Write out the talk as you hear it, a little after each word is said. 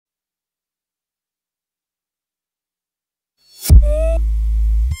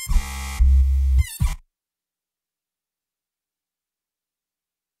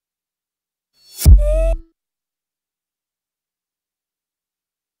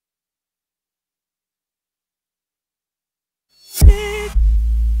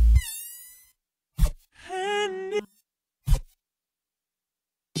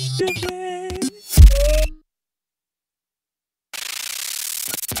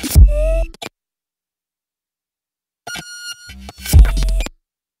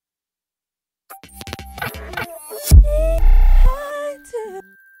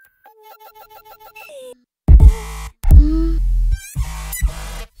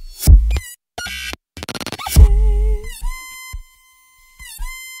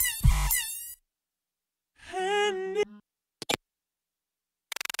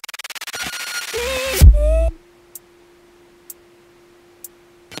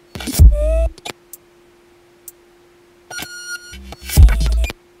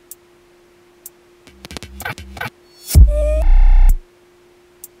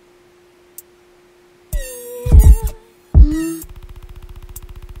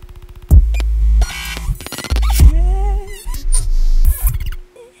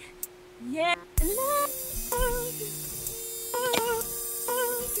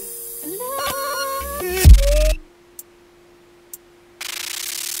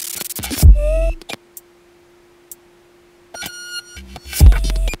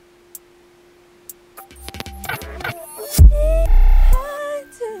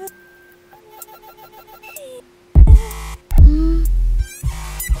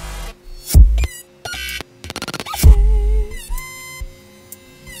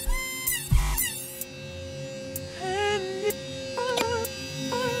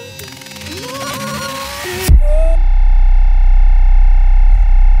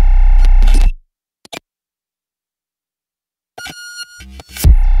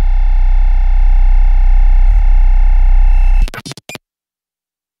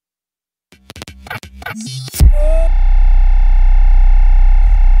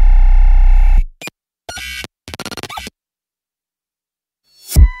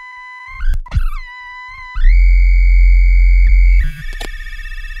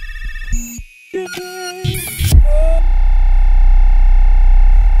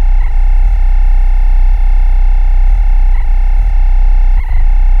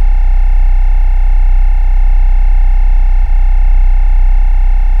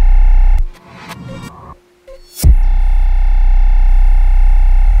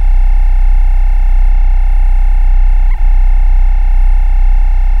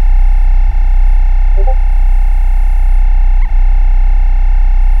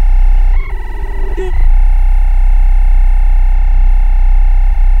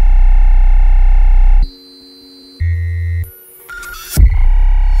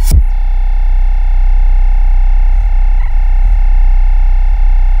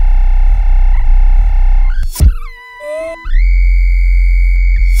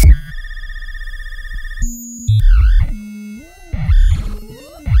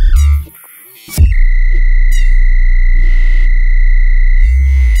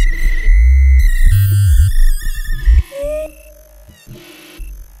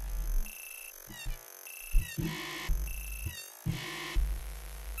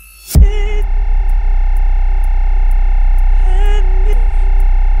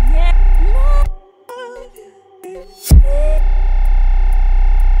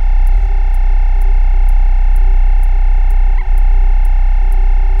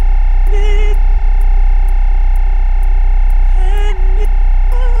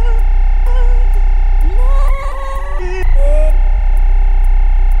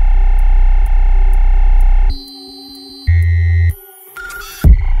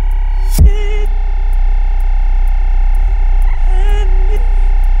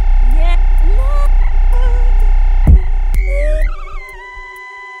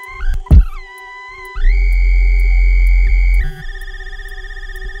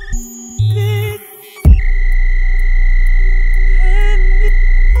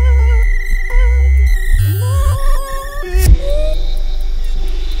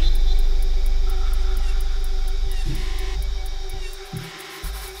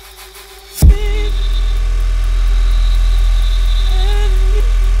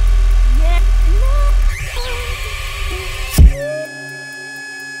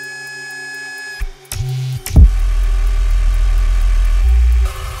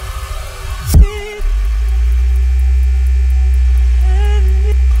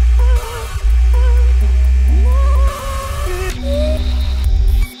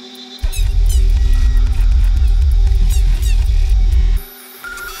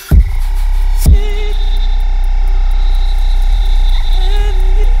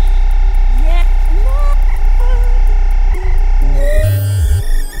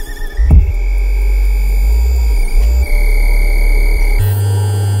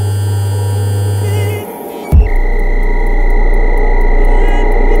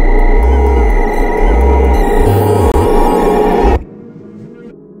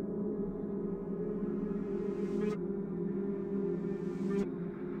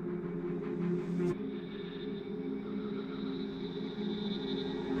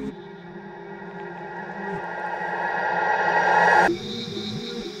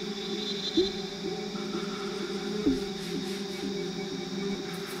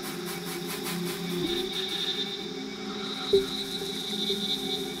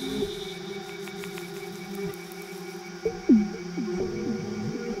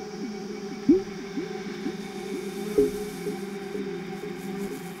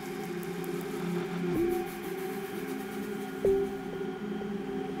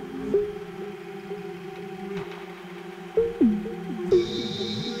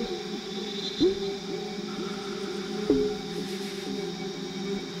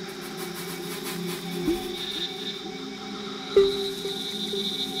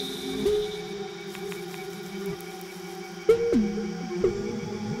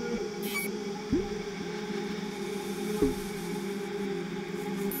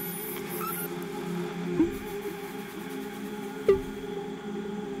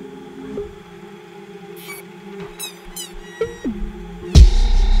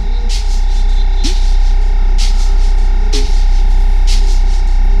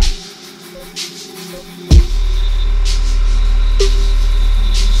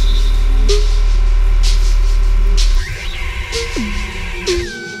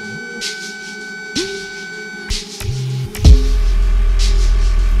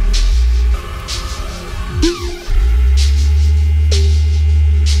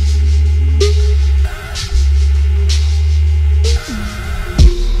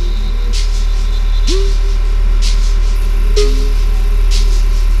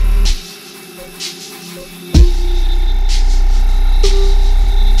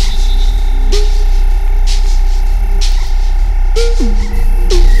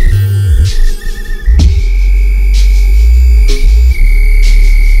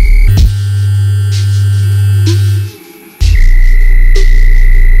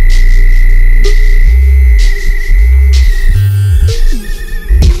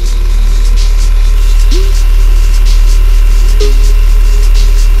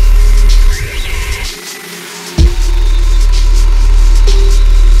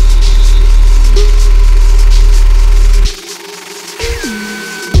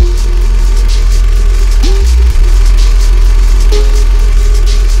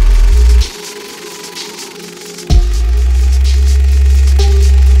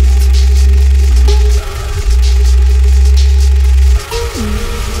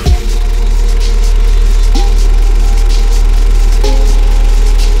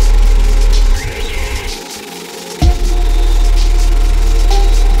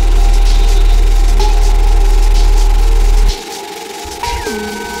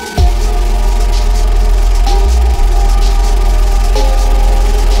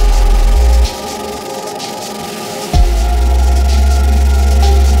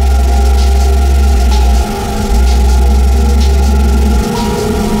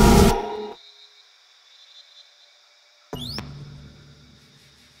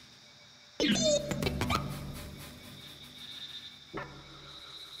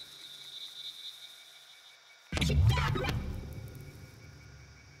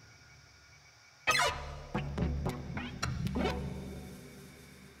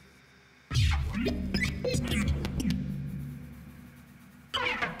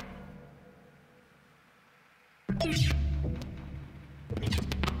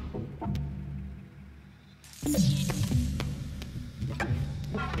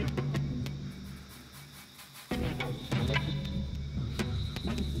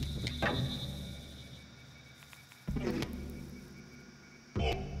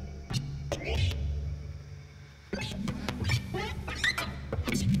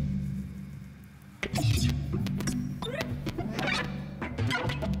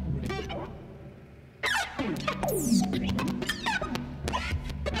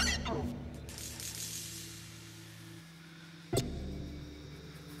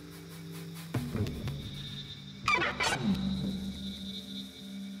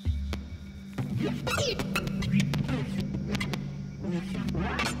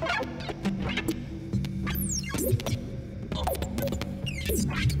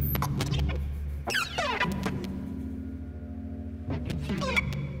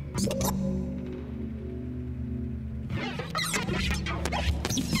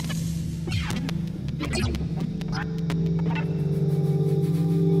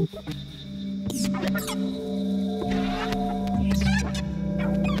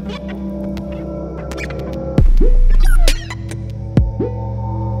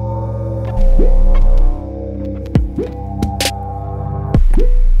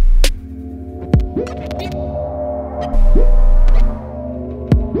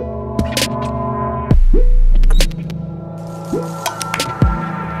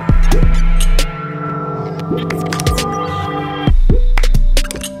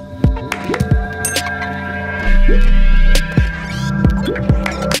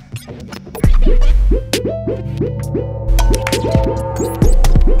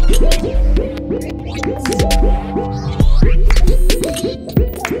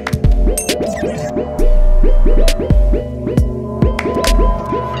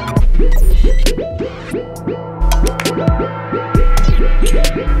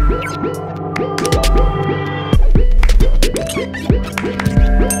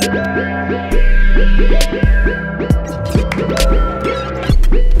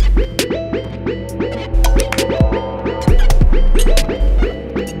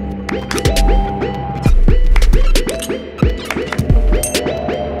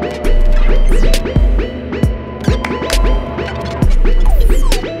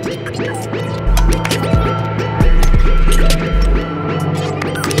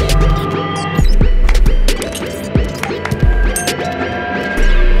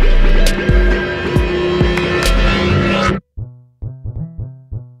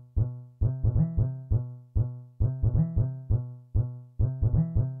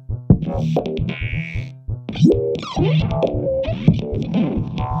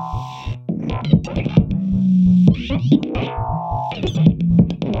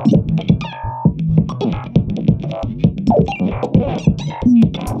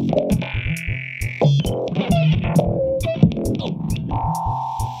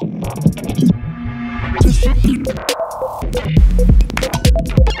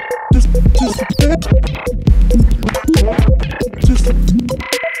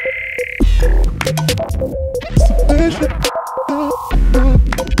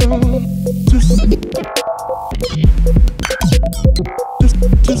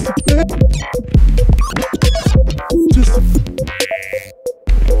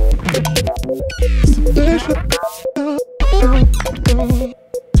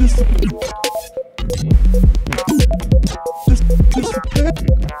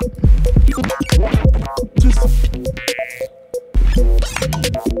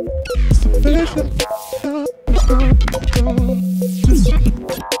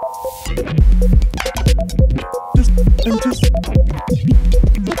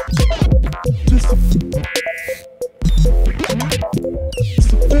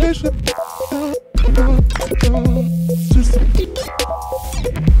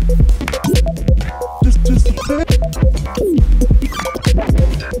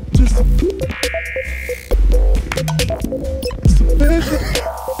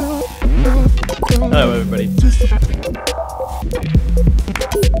Hello, everybody. Just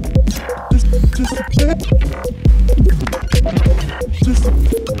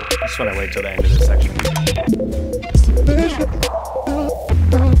want to wait till the end of this section.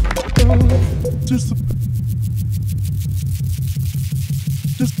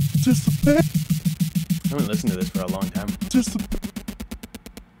 I haven't listened to this for a long time.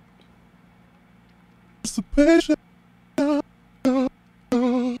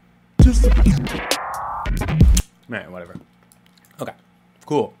 Alright, whatever. Okay,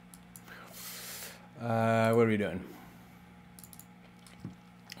 cool. What are we doing?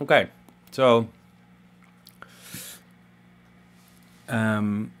 Okay, so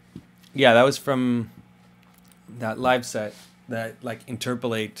yeah, that was from that live set, that like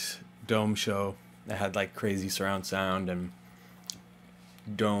Interpolate dome show that had like crazy surround sound and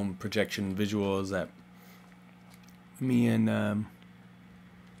dome projection visuals that me and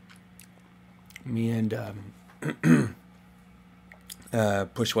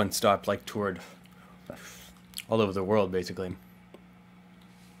Push One Stop like toured all over the world, basically,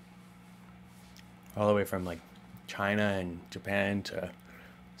 all the way from like China and Japan to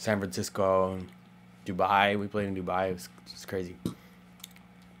San Francisco and Dubai. We played in Dubai. It was crazy.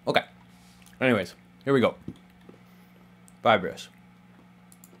 Okay, anyways, here we go. Fibrous.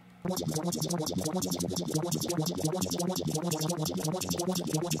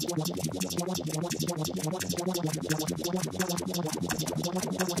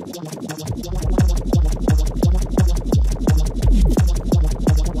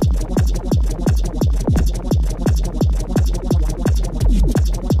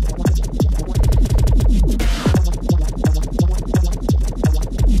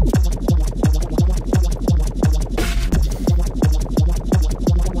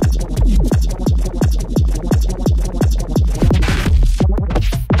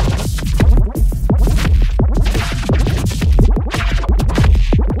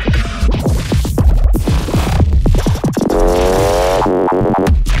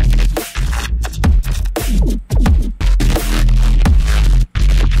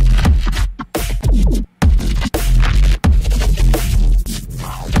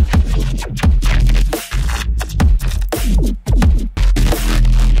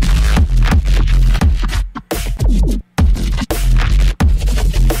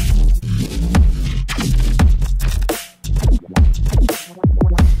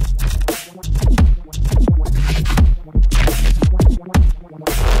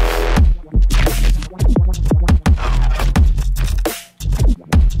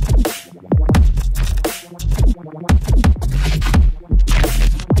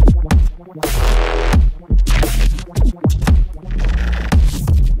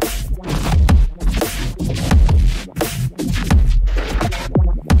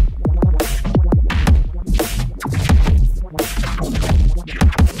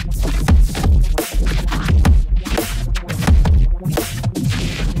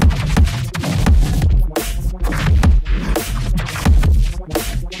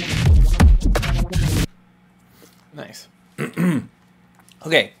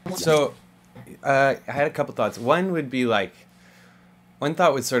 Okay, so I had a couple thoughts. One would be like, one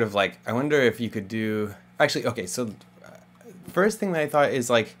thought was sort of like, I wonder if you could do, actually, okay, so first thing that I thought is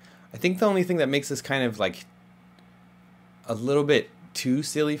like, I think the only thing that makes this kind of like a little bit too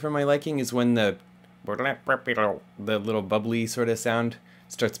silly for my liking is when the little bubbly sort of sound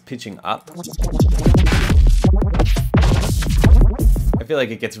starts pitching up. I feel like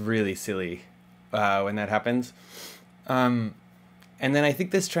it gets really silly when that happens. And then I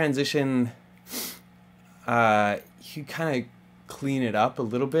think this transition, you kind of clean it up a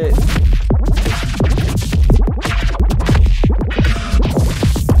little bit.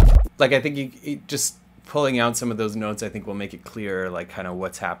 Like, I think you just pulling out some of those notes, I think will make it clearer, like kind of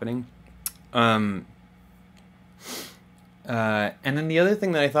what's happening. And then the other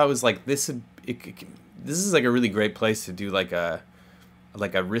thing that I thought was like this is like a really great place to do like a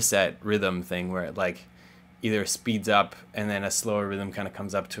reset rhythm thing where it like either speeds up and then a slower rhythm kind of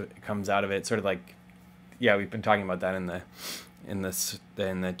comes out of it, sort of like, yeah, we've been talking about that in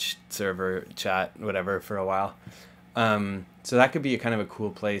the server chat, whatever, for a while. So that could be a kind of a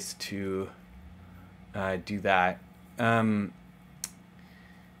cool place to do that.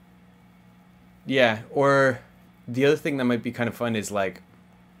 Yeah, or the other thing that might be kind of fun is like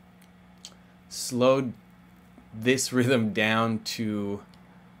slow this rhythm down to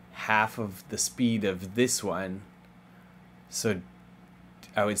half of the speed of this one. So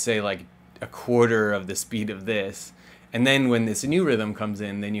I would say like a quarter of the speed of this. And then when this new rhythm comes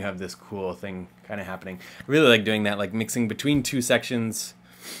in, then you have this cool thing kind of happening. I really like doing that, like mixing between two sections.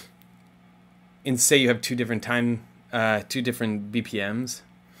 And say you have two different BPMs.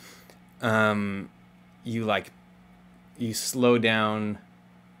 You slow down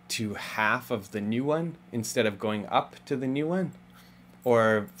to half of the new one instead of going up to the new one,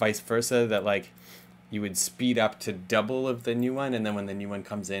 or vice versa, that like you would speed up to double of the new one, and then when the new one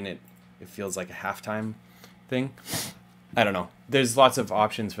comes in, it feels like a halftime thing. I don't know. There's lots of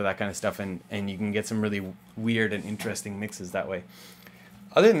options for that kind of stuff, and you can get some really weird and interesting mixes that way.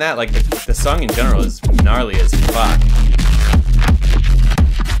 Other than that, like the song in general is gnarly as fuck.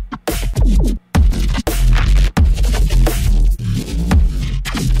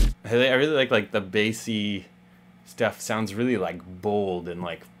 I really like the bassy stuff. Sounds really like bold and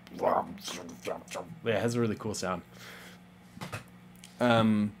like, yeah, it has a really cool sound.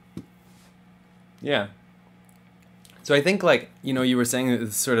 Yeah. So I think, like, you know, you were saying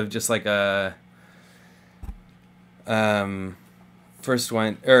it's sort of just like a first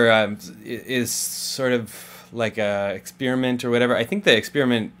one, or is sort of like a experiment or whatever. I think the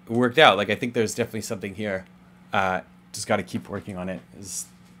experiment worked out. Like, I think there's definitely something here. Just got to keep working on it. There's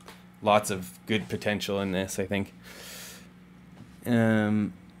lots of good potential in this, I think. What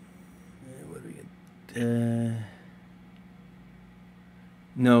do we get?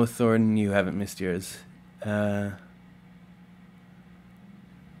 No, Thornton, you haven't missed yours.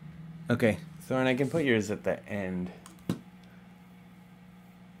 Okay, Thorn, I can put yours at the end.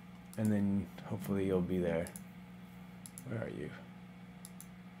 And then hopefully you'll be there. Where are you?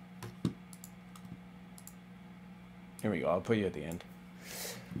 Here we go, I'll put you at the end.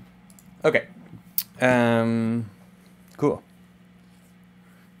 Okay. Cool.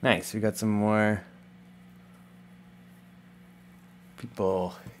 Nice, we got some more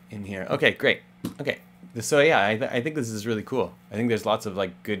people in here. Okay, great. Okay. So yeah, I think this is really cool. I think there's lots of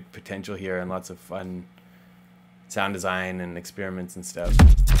like good potential here and lots of fun sound design and experiments and stuff.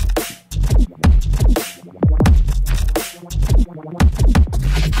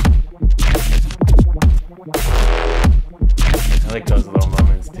 I like those little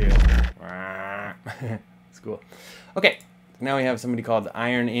moments too. It's cool. Okay, now we have somebody called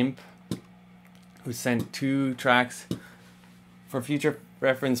Iron Imp who sent 2 tracks. For future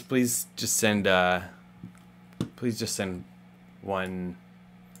reference, please just send one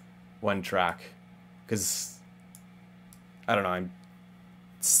track, because I don't know,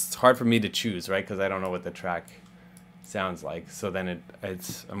 it's hard for me to choose, right? Because I don't know what the track sounds like. So then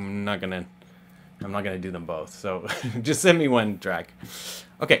I'm not gonna do them both. So just send me one track.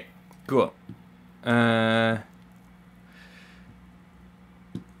 Okay, cool.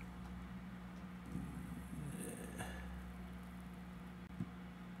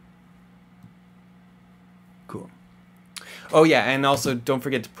 Cool. Oh yeah, and also don't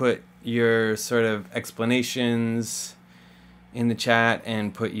forget to put your sort of explanations in the chat,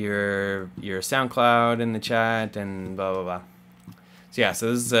 and put your SoundCloud in the chat, and blah blah blah. So yeah,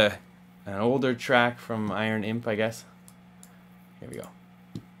 so this is an older track from Iron Imp, I guess. Here we go.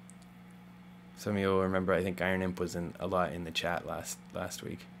 Some of you will remember, I think Iron Imp was a lot in the chat last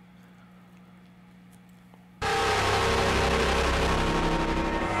week.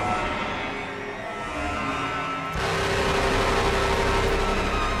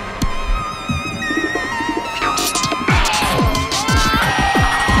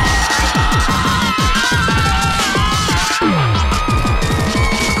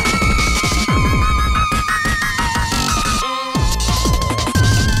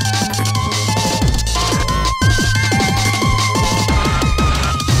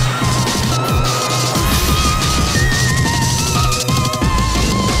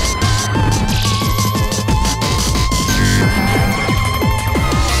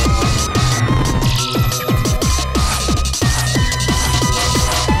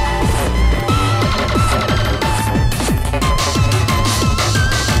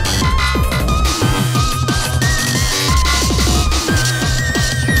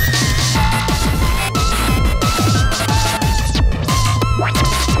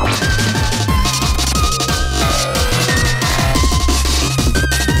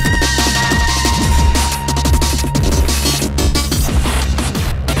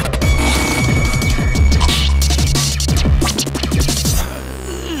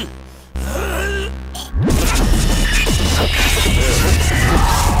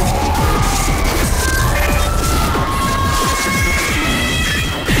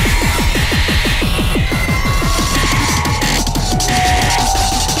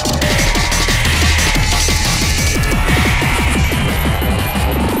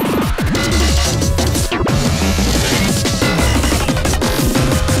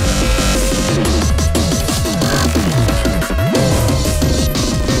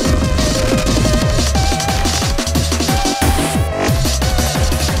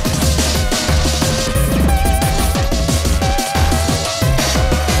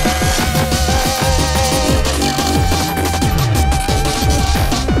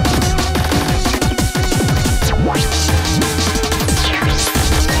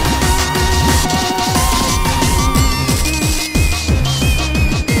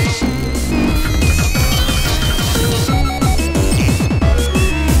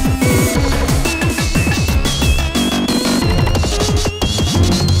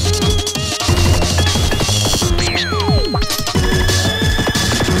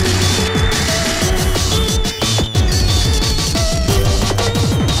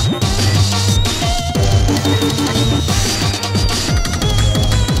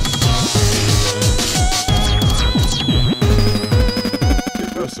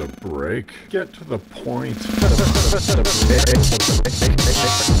 Like, get to the point.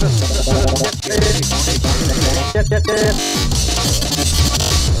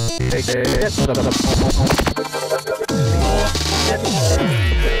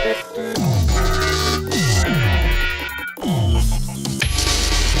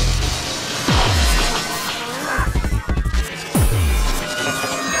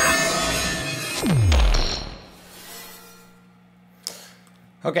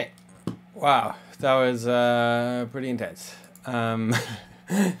 Okay. Wow, that was pretty intense. Okay,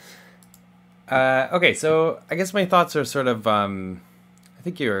 so I guess my thoughts are sort of, I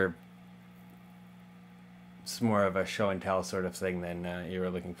think it's more of a show and tell sort of thing than you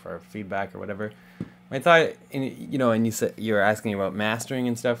were looking for feedback or whatever. My thought, and you said you were asking about mastering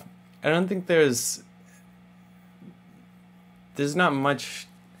and stuff. I don't think there's not much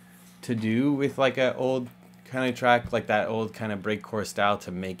to do with like a old kind of track, like that old kind of breakcore style,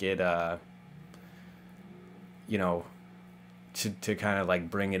 to make it to kind of like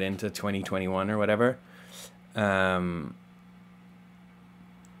bring it into 2021 or whatever.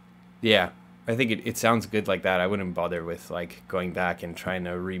 Yeah, I think it sounds good like that. I wouldn't bother with like going back and trying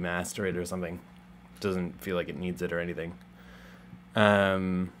to remaster it or something. Doesn't feel like it needs it or anything.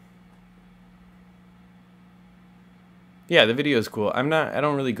 Yeah, the video is cool. I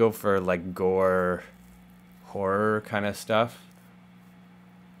don't really go for like gore horror kind of stuff.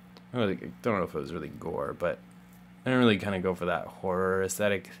 I don't know if it was really gore, but I don't really kind of go for that horror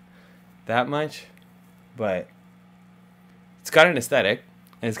aesthetic that much. But it's got an aesthetic,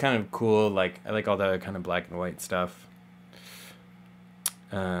 and it's kind of cool. Like, I like all the kind of black and white stuff.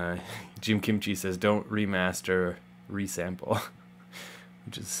 Jim Kimchi says, don't remaster, resample,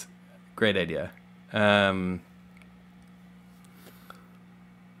 which is a great idea.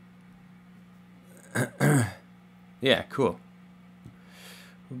 Yeah, cool. It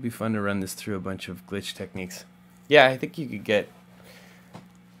would be fun to run this through a bunch of glitch techniques. Yeah, I think you could get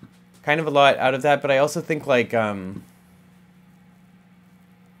kind of a lot out of that, but I also think like yeah,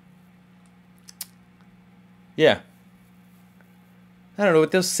 I don't know, with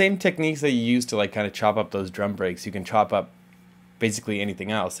those same techniques that you use to like kind of chop up those drum breaks, you can chop up basically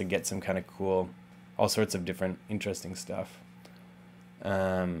anything else and get some kind of cool, all sorts of different interesting stuff.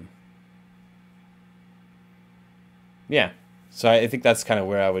 Yeah, so I think that's kind of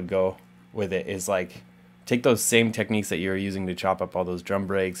where I would go with it, is like take those same techniques that you're using to chop up all those drum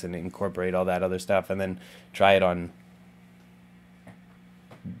breaks and incorporate all that other stuff, and then try it on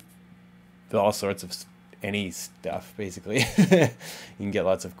all sorts of any stuff, basically. You can get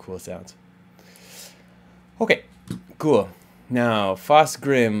lots of cool sounds. Okay, cool. Now,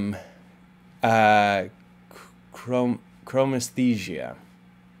 Fosgrim, Chromesthesia.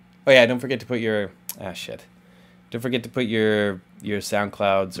 Oh yeah, don't forget to put your Don't forget to put your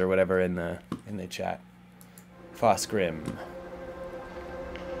SoundClouds or whatever in the chat. Fosgrim.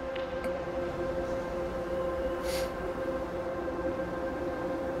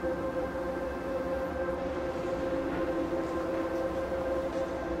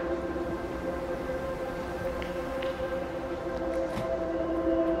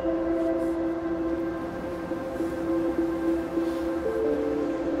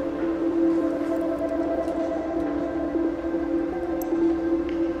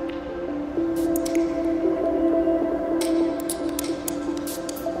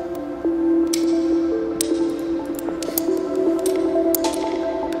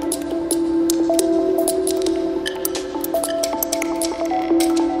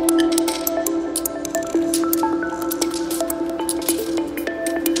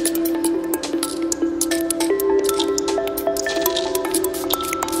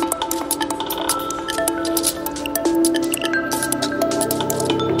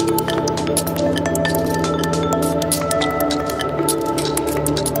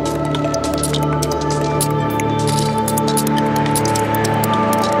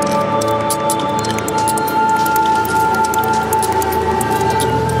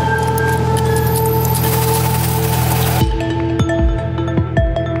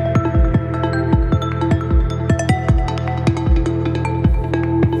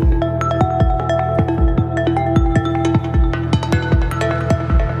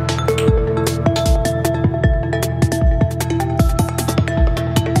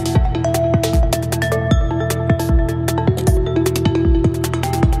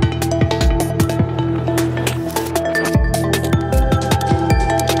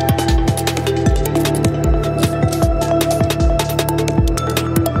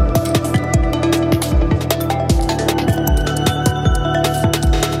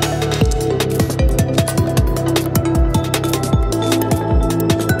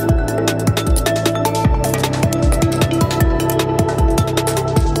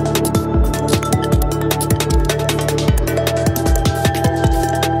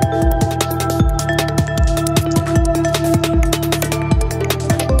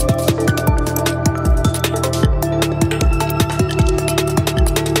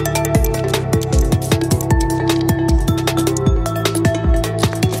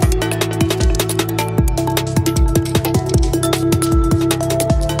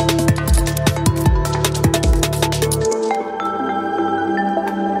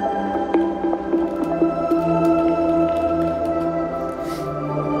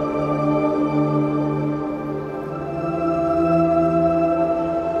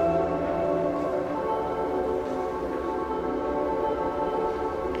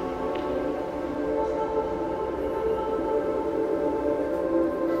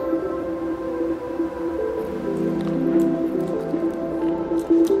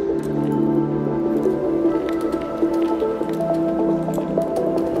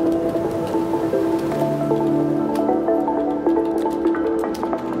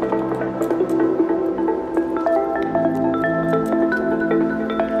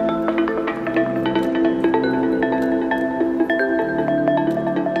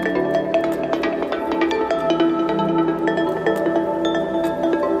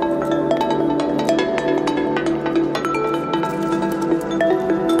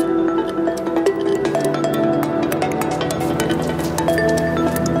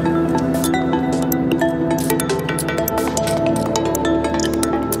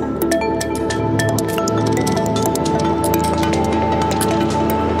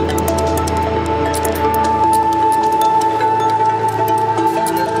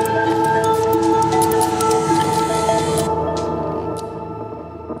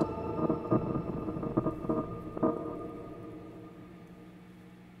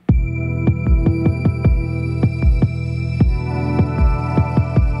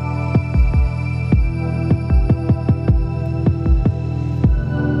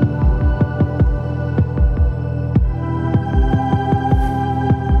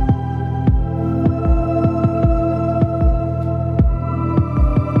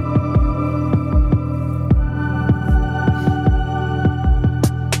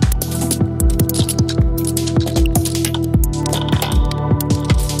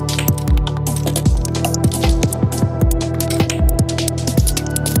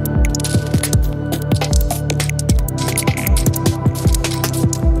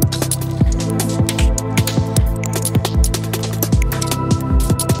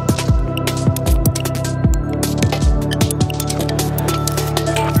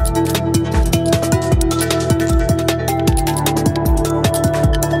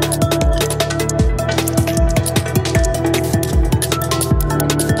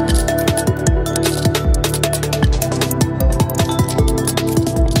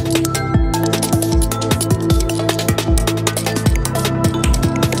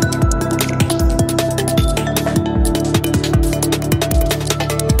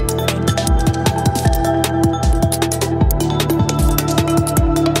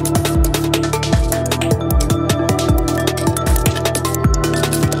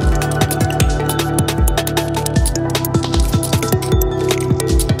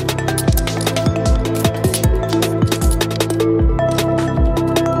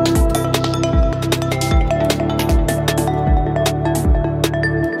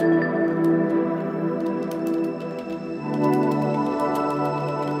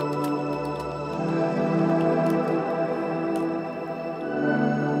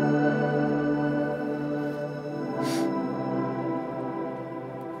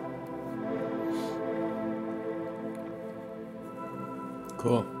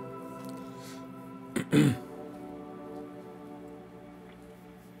 Cool.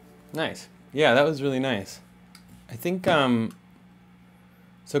 Nice. Yeah, that was really nice. I think so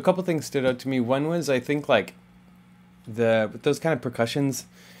a couple things stood out to me. One was, I think, like with those kind of percussions,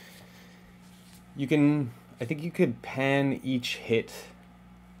 I think you could pan each hit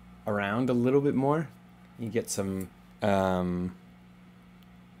around a little bit more. You get some kind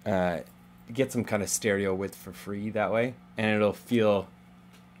of stereo width for free that way, and it'll feel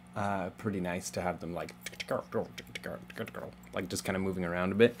pretty nice to have them like just kind of moving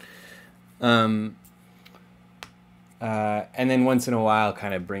around a bit. And then once in a while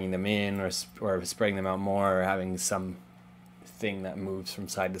kind of bringing them in or spreading them out more, or having some thing that moves from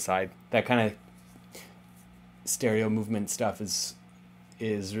side to side. That kind of stereo movement stuff is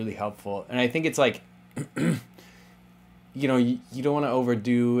really helpful. And I think it's like, you don't want to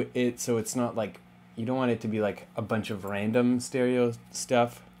overdo it, so it's not like, you don't want it to be like a bunch of random stereo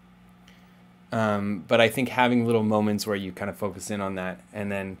stuff. But I think having little moments where you kind of focus in on that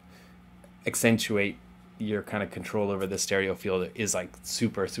and then accentuate your kind of control over the stereo field is like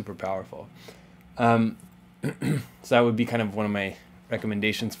super, super powerful. So that would be kind of one of my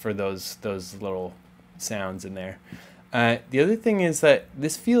recommendations for those little sounds in there. The other thing is that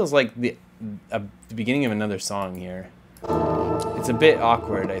this feels like the beginning of another song here. It's a bit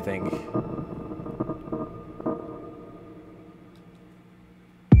awkward, I think.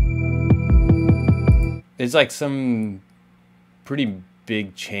 There's like some pretty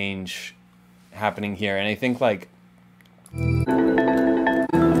big change happening here, and I think like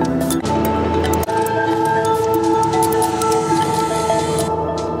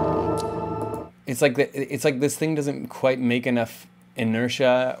it's like this thing doesn't quite make enough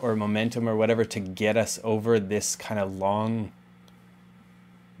inertia or momentum or whatever to get us over this kind of long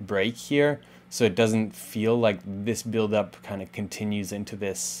break here, so it doesn't feel like this build up kind of continues into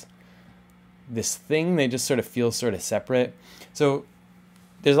this thing. They just sort of feel sort of separate. So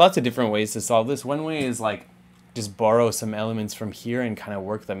there's lots of different ways to solve this. One way is like just borrow some elements from here and kind of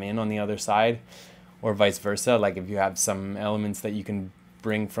work them in on the other side, or vice versa. Like if you have some elements that you can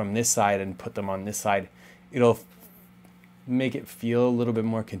bring from this side and put them on this side, it'll make it feel a little bit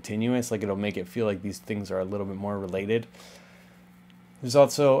more continuous. Like it'll make it feel like these things are a little bit more related. There's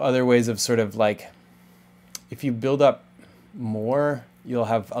also other ways of sort of like, if you build up more, you'll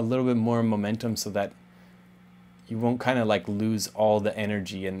have a little bit more momentum, so that you won't kind of like lose all the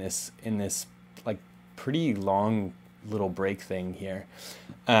energy in this like pretty long little break thing here.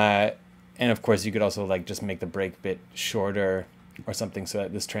 And of course you could also like just make the break bit shorter or something, so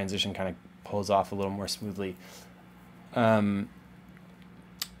that this transition kind of pulls off a little more smoothly.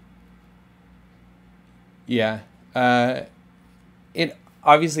 It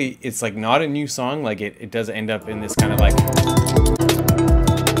obviously, it's like not a new song. Like it does end up in this kind of like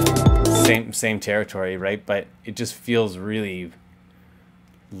same territory, right? But it just feels really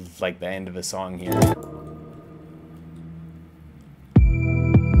like the end of a song here.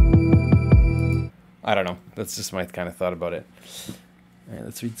 I don't know. That's just my kind of thought about it. All right,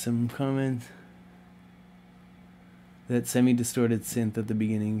 let's read some comments. That semi-distorted synth at the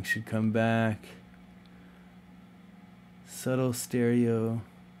beginning should come back. Subtle stereo.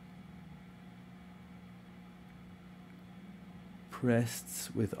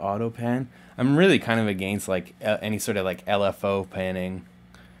 Pressed with auto pan. I'm really kind of against like any sort of like LFO panning.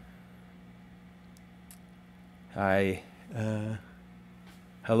 Hi.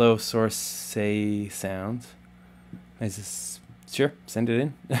 Hello, source say sounds. Is this sure? Send it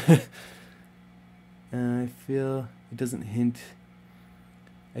in. I feel it doesn't hint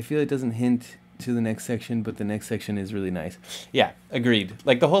to the next section, but the next section is really nice. Yeah, agreed.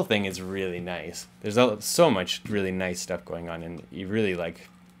 Like the whole thing is really nice. There's so much really nice stuff going on, and you really like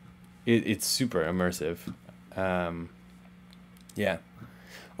it's super immersive. Yeah.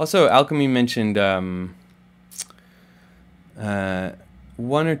 Also, Alchemy mentioned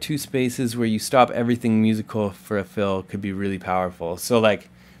one or two spaces where you stop everything musical for a fill could be really powerful. So like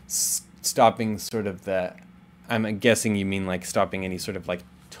stopping sort of the, I'm guessing you mean like stopping any sort of like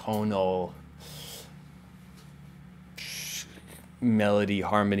tonal melody,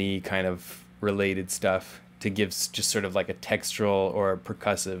 harmony kind of related stuff to give just sort of like a textural or a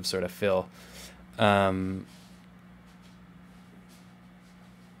percussive sort of fill.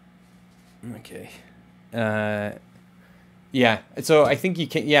 Okay. Yeah, so I think you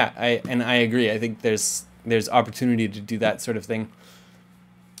can, yeah, I agree. I think there's opportunity to do that sort of thing.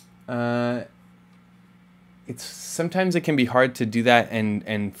 It's sometimes it can be hard to do that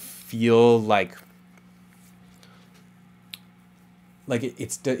and feel like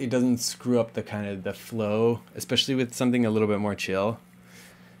it doesn't screw up the kind of the flow, especially with something a little bit more chill.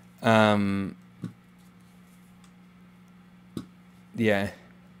 Yeah.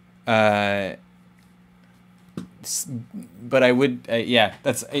 But I would, yeah,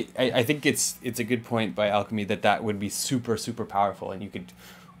 that's, I think it's a good point by Alchemy that would be super, super powerful, and you could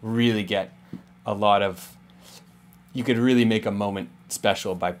really get a lot of, you could really make a moment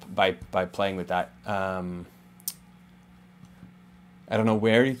special by playing with that. I don't know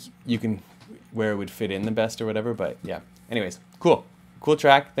where where it would fit in the best or whatever, but yeah. Anyways, cool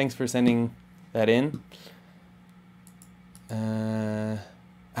track. Thanks for sending that in.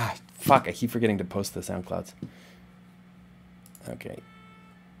 Fuck, I keep forgetting to post the SoundClouds. Okay.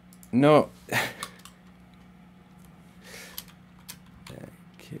 No.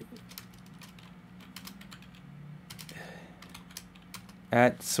 Okay.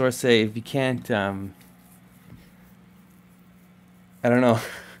 At Source, if you can't, I don't know.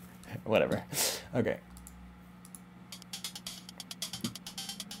 Whatever. Okay.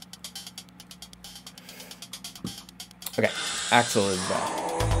 Okay. Axel is back.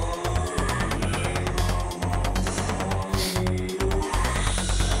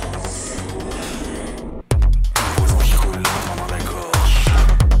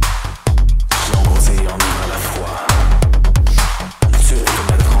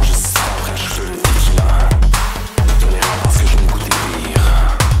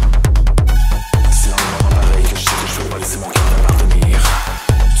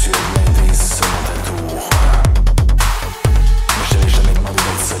 Jamais demandé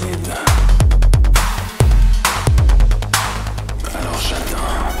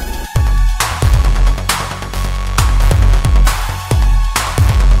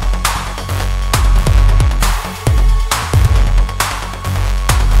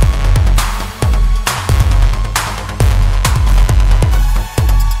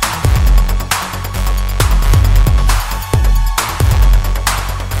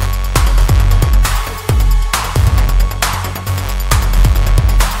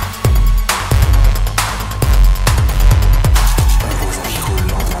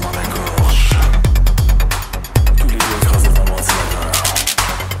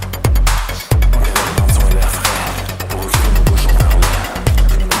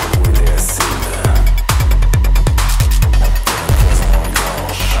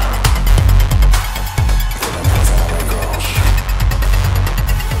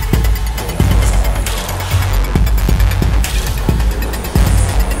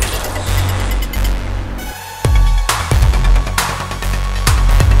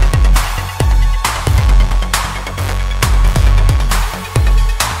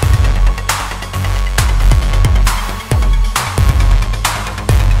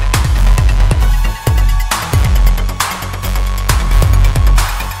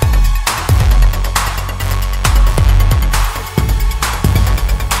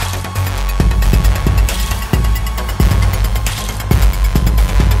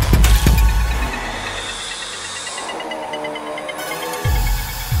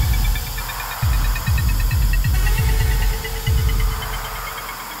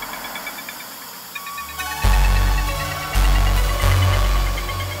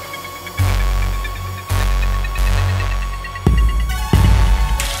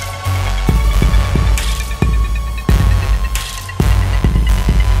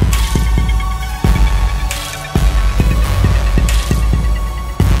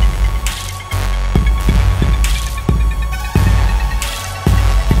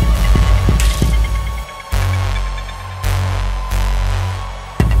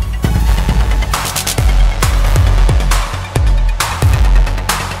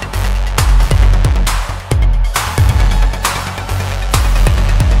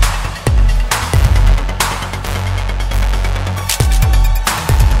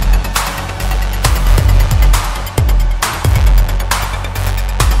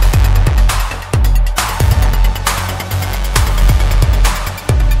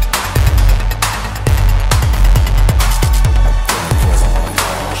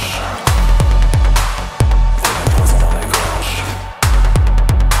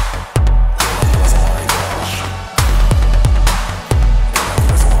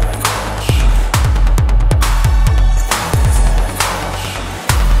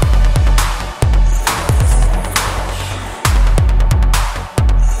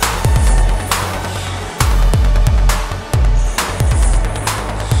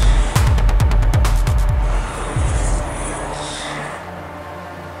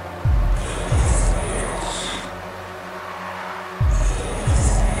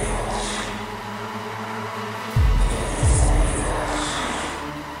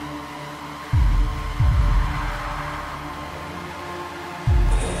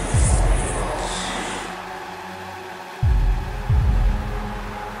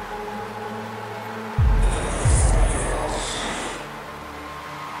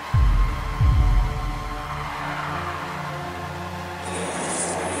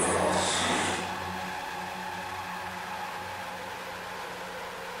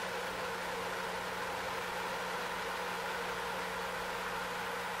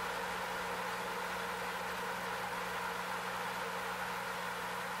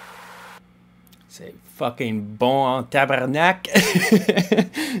Say fucking bon tabarnak.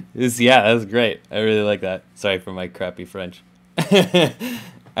 Yeah, that was great. I really like that. Sorry for my crappy French.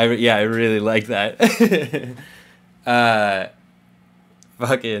 I really like that.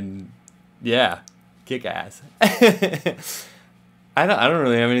 Fucking yeah, kick ass. I don't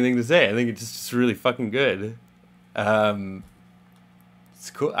really have anything to say. I think it's just really fucking good. It's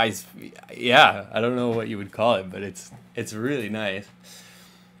cool. I don't know what you would call it, but it's really nice.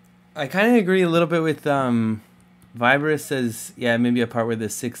 I kind of agree a little bit with Vibrous says, yeah, maybe a part where the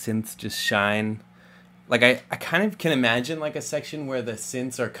 6 synths just shine. Like I kind of can imagine like a section where the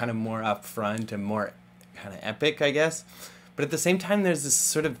synths are kind of more up front and more kind of epic, I guess. But at the same time, there's this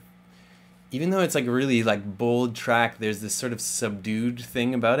sort of, even though it's like a really like bold track, there's this sort of subdued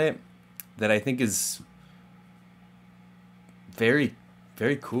thing about it that I think is very,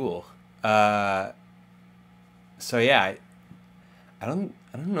 very cool. So yeah, I don't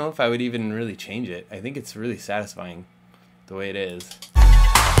know if I would even really change it. I think it's really satisfying the way it is.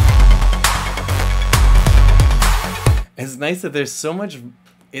 It's nice that there's so much.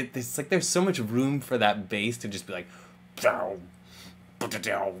 It's like there's so much room for that bass to just be like, like,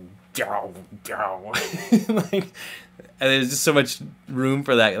 and there's just so much room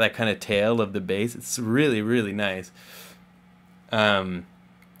for that kind of tail of the bass. It's really, really nice. Yeah,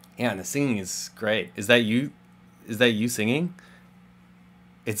 and the singing is great. Is that you? Is that you singing?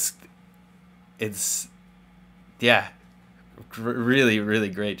 It's yeah, really, really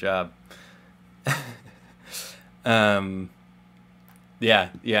great job. Yeah,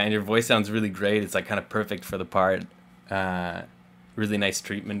 and your voice sounds really great. It's like kind of perfect for the part. Really nice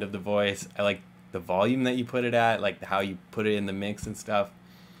treatment of the voice. I like the volume that you put it at, like how you put it in the mix and stuff.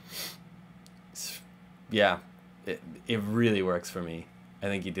 Yeah, it really works for me. I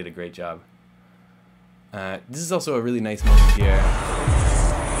think you did a great job. This is also a really nice moment here.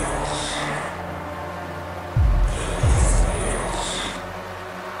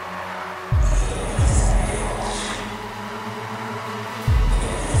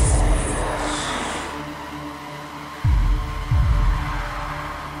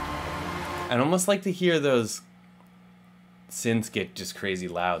 I'd almost like to hear those synths get just crazy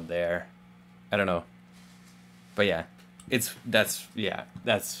loud there. I don't know. But yeah, that's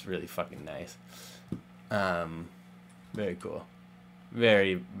really fucking nice. Very cool.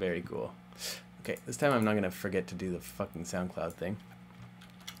 Very, very cool. Okay, this time I'm not gonna forget to do the fucking SoundCloud thing.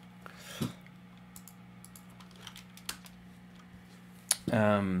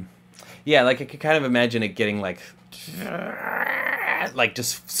 Yeah, like I could kind of imagine it getting like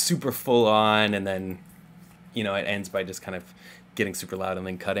just super full on, and then, you know, it ends by just kind of getting super loud and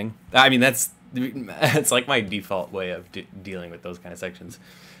then cutting. I mean, that's like my default way of dealing with those kind of sections.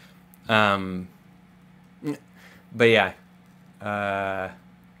 But yeah,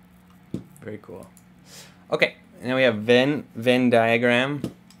 very cool. Okay, now we have Venn diagram,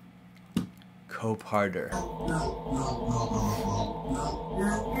 cope harder.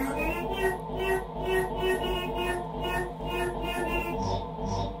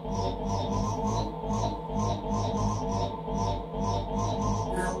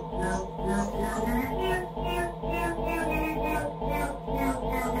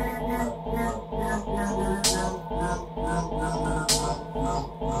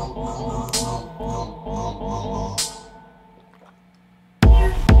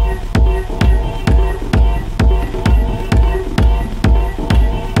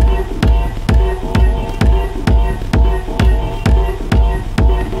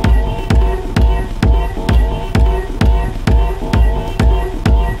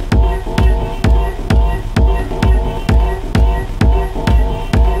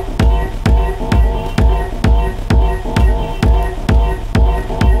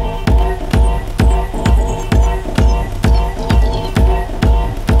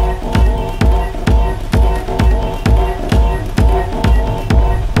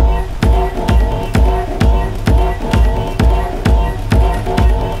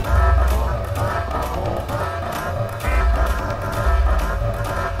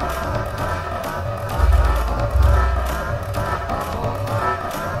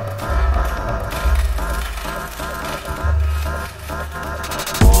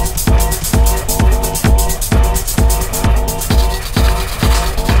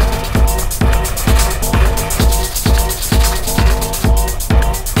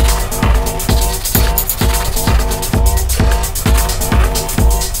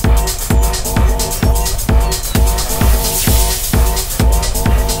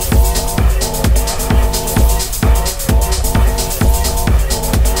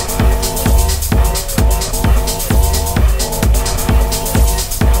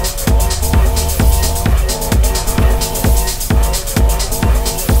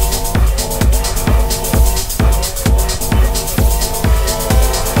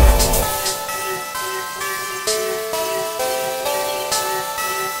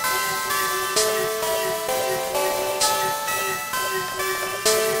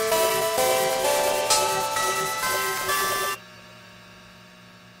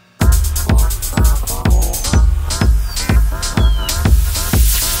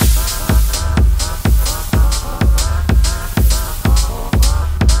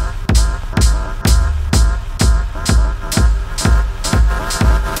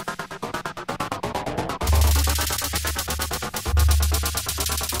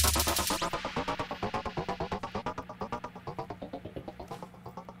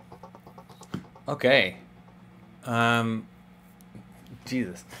 Okay.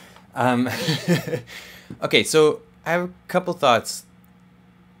 Jesus. Okay, so I have a couple thoughts.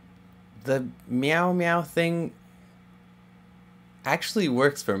 The meow meow thing actually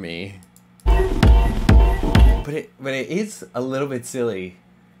works for me, but it is a little bit silly.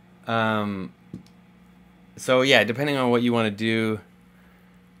 So yeah, depending on what you want to do,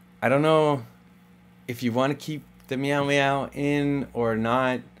 I don't know if you want to keep the meow meow in or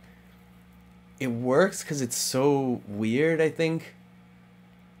not. It works because it's so weird, I think.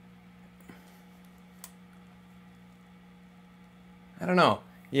 I don't know.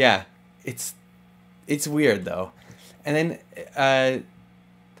 Yeah, it's weird though. And then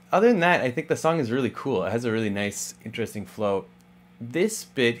other than that, I think the song is really cool. It has a really nice, interesting flow. This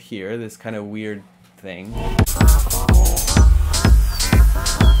bit here, this kind of weird thing,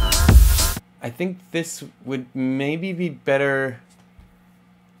 I think this would maybe be better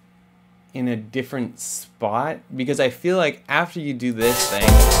in a different spot, because I feel like after you do this thing,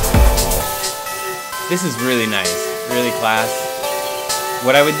 this is really nice, really class.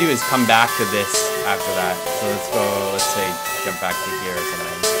 What I would do is come back to this after that. So let's go, let's say, jump back to here or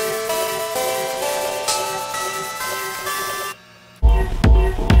something.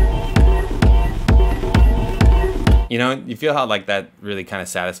 You know, you feel how like that really kind of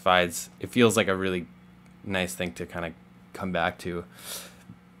satisfies. It feels like a really nice thing to kind of come back to.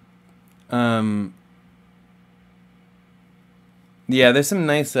 Yeah, there's some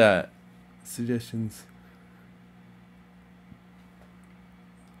nice suggestions.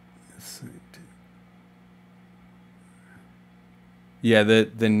 Yeah,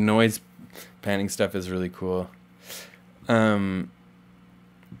 the noise panning stuff is really cool.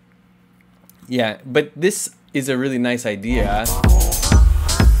 Yeah, but this is a really nice idea.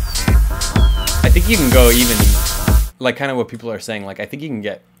 I think you can go even, like kind of what people are saying, like I think you can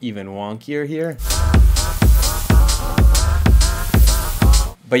get even wonkier here.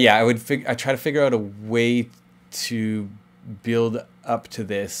 But yeah, I try to figure out a way to build up to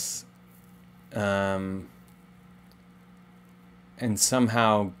this and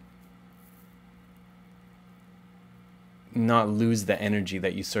somehow not lose the energy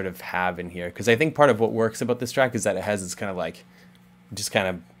that you sort of have in here. Because I think part of what works about this track is that it has this kind of like, just kind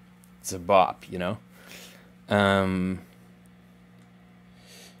of, it's a bop, you know?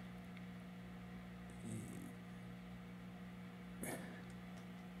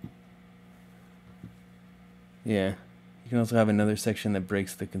 Yeah. You can also have another section that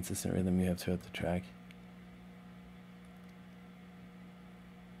breaks the consistent rhythm you have throughout the track.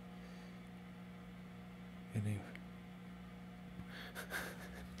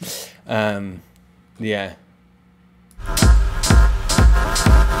 Yeah.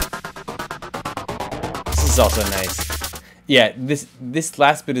 This is also nice. Yeah, this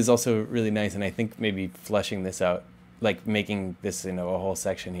last bit is also really nice, and I think maybe fleshing this out, like making this into a whole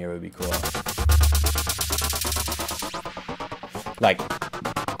section here would be cool. Like,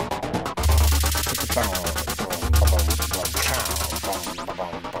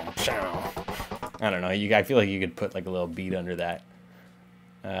 I don't know. I feel like you could put like a little beat under that.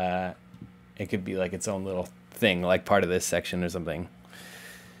 It could be like its own little thing, like part of this section or something.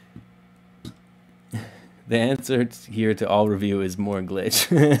 The answer here to all review is more glitch.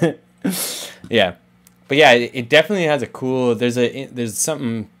 Yeah, but yeah, it definitely has a cool. There's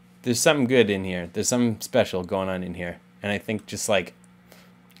something good in here. There's something special going on in here, and I think just like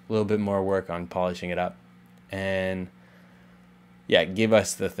a little bit more work on polishing it up, and yeah, give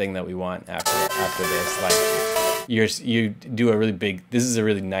us the thing that we want after this. Like you do a really big. This is a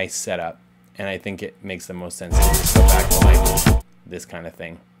really nice setup, and I think it makes the most sense to just go back to like this kind of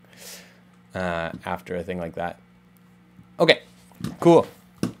thing after a thing like that. Okay, cool,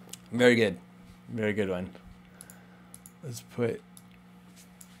 very good one. Let's put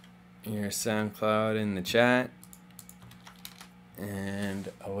your SoundCloud in the chat, and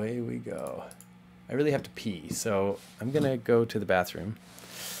away we go. I really have to pee, so I'm gonna go to the bathroom,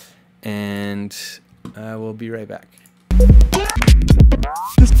 and we'll be right back.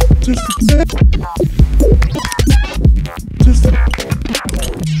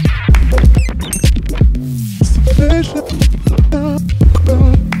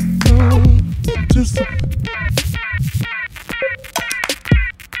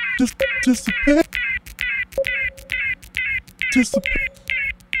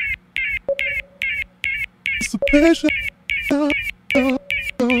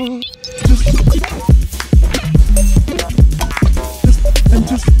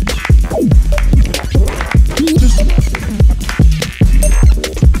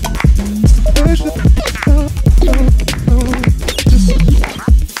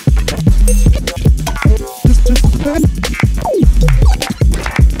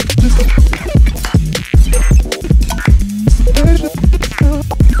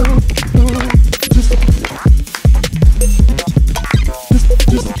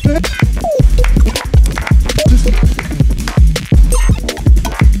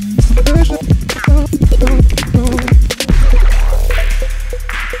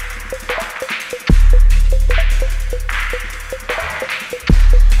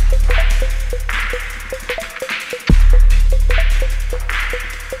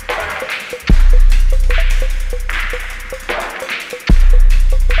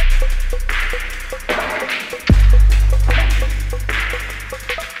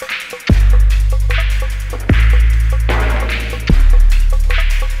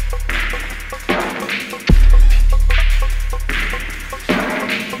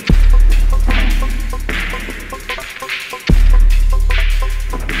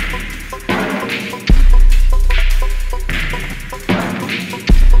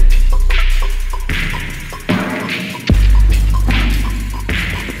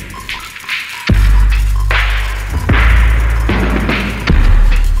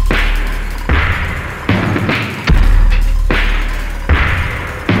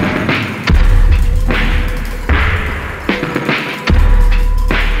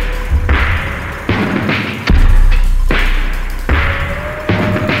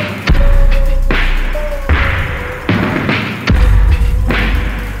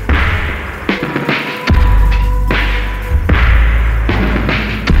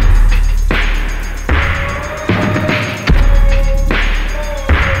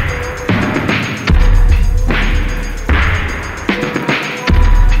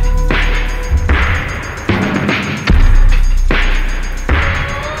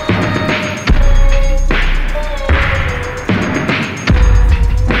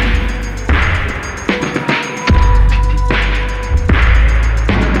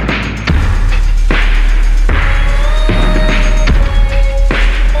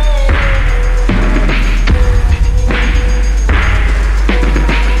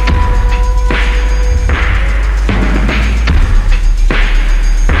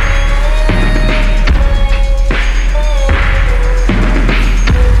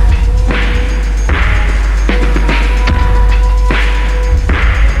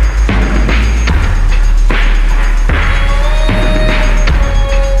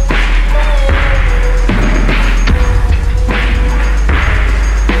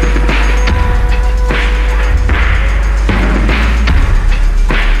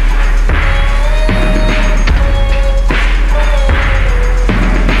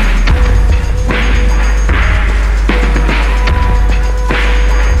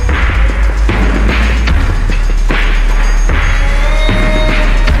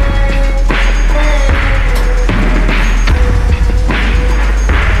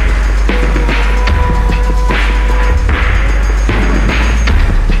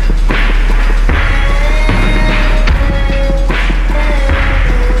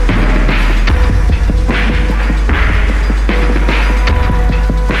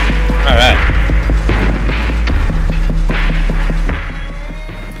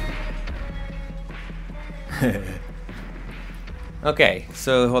 Okay,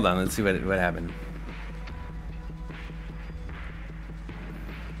 so hold on, let's see what happened.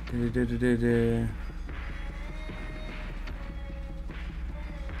 What do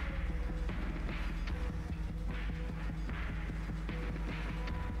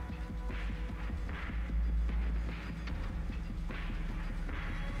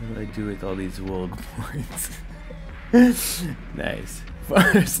I do with all these wold points? Nice.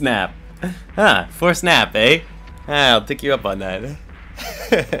 For snap. Huh, for snap, eh? I'll pick you up on that.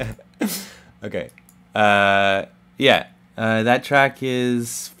 Okay. Yeah. That track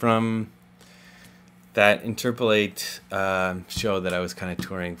is from that Interpolate show that I was kind of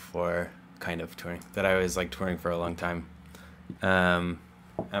touring for. That I was like touring for a long time. I'm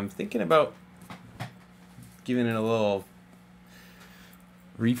thinking about giving it a little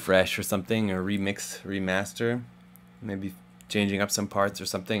refresh or something, or remix, remaster, maybe changing up some parts or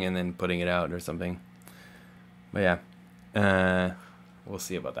something and then putting it out or something. But yeah, we'll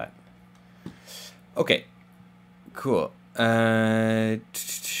see about that. Okay, cool. Thanks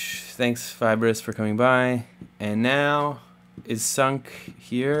Fibrous for coming by. And now, is Sunk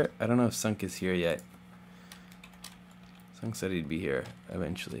here? I don't know if Sunk is here yet. Sunk said he'd be here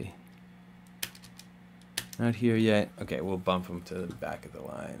eventually. Not here yet. Okay, we'll bump him to the back of the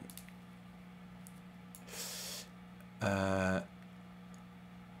line.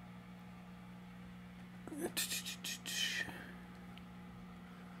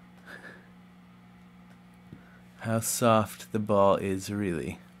 How soft the ball is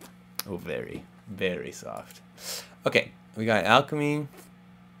really. Oh, very, very soft. Okay, we got Alchemy.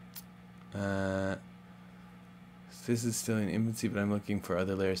 This is still in infancy, but I'm looking for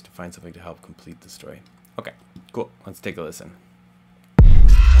other layers to find something to help complete the story. Okay, cool. Let's take a listen.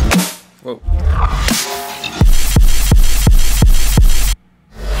 Whoa.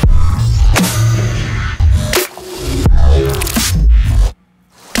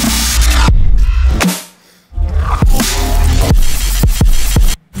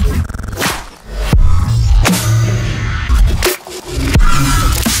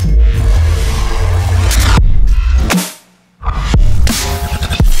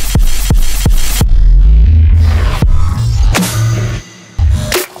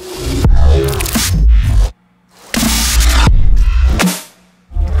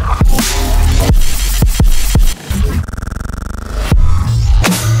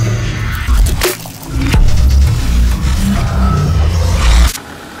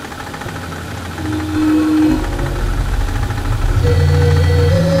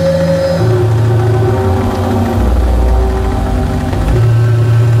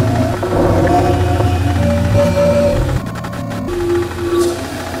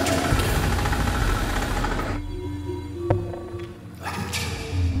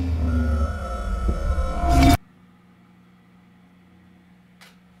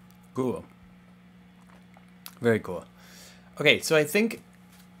 Cool. Very cool. Okay, so I think,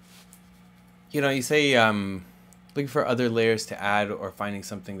 you say looking for other layers to add or finding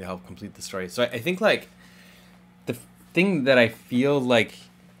something to help complete the story. So I think like the thing that I feel like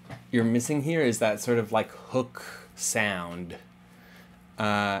you're missing here is that sort of like hook sound.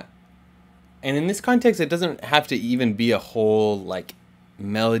 And in this context, it doesn't have to even be a whole like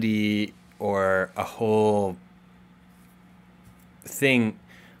melody or a whole thing.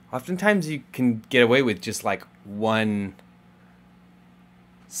 Oftentimes you can get away with just like one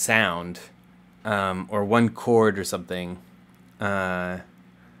sound or one chord or something. And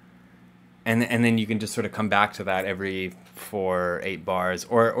then you can just sort of come back to that every 4 or 8 bars,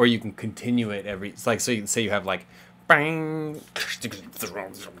 or you can continue it every, it's like, so you say you have like bang,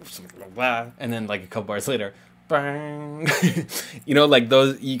 and then like a couple bars later, bang, like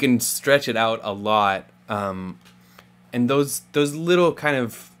those, you can stretch it out a lot. And those little kind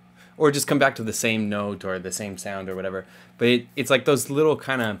of, or just come back to the same note or the same sound or whatever. But it's like those little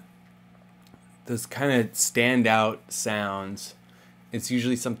kind of standout sounds. It's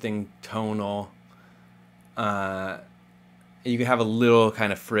usually something tonal. You could have a little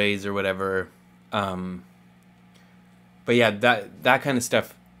kind of phrase or whatever. But yeah, that kind of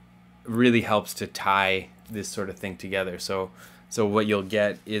stuff really helps to tie this sort of thing together. So what you'll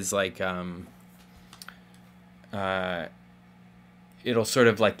get is like, it'll sort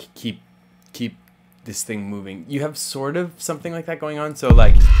of like keep this thing moving. You have sort of something like that going on. So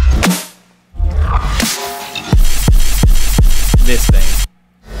like this thing,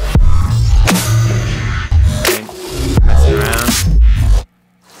 right? Messing around.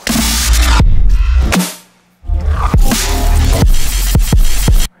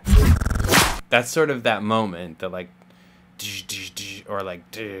 That's sort of that moment, that like, or like,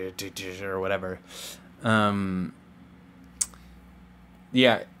 or whatever.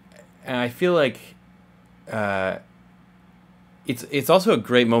 Yeah, and I feel like it's also a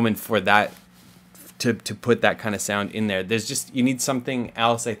great moment for that, to put that kind of sound in there. There's just, you need something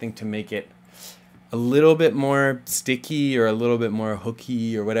else, I think, to make it a little bit more sticky or a little bit more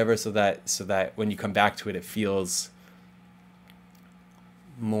hooky or whatever, so that when you come back to it, it feels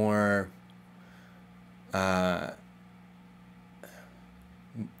more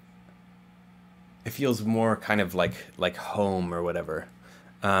it feels more kind of like home or whatever.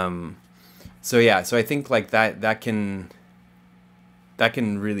 So yeah, so I think like that can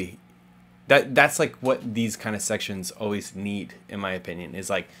really, that's like what these kind of sections always need, in my opinion, is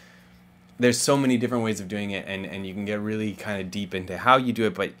like, there's so many different ways of doing it, and you can get really kind of deep into how you do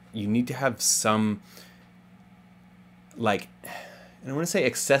it, but you need to have some, like, I don't want to say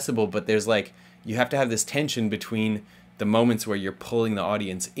accessible, but there's like, you have to have this tension between the moments where you're pulling the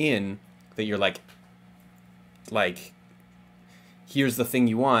audience in, that you're like here's the thing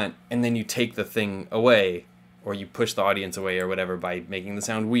you want, and then you take the thing away, or you push the audience away or whatever by making the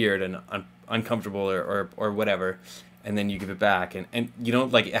sound weird and uncomfortable or whatever, and then you give it back, and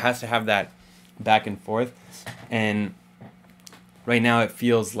like, it has to have that back and forth. And right now it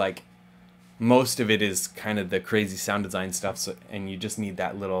feels like most of it is kind of the crazy sound design stuff, so, and you just need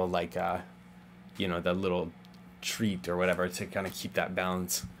that little like that little treat or whatever to kind of keep that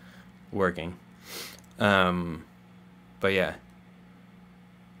balance working. But yeah.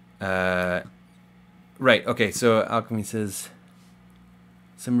 Right, okay, so Alchemy says,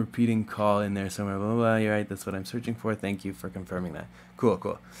 some repeating call in there somewhere, blah, blah, blah. You're right, that's what I'm searching for. Thank you for confirming that.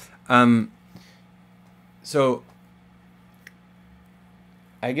 Cool. So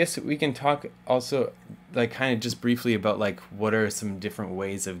I guess we can talk also, like, kind of just briefly about, like, what are some different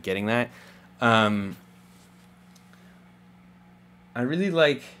ways of getting that. I really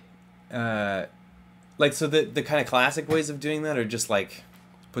so the kind of classic ways of doing that are just like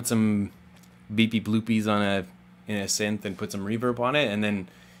put some beepy bloopies in a synth and put some reverb on it, and then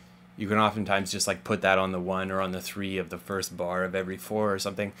you can oftentimes just like put that on the 1 or on the 3 of the first bar of every 4 or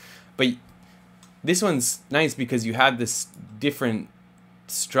something. But this one's nice because you have this different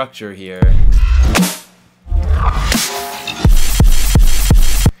structure here,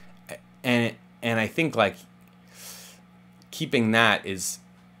 and I think like keeping that is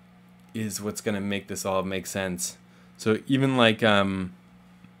what's gonna make this all make sense. So even like I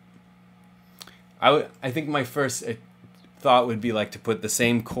think my first thought would be like to put the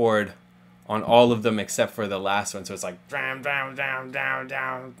same chord on all of them except for the last one, so it's like down down down down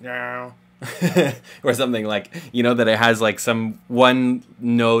down down or something, like, you know, that it has like some one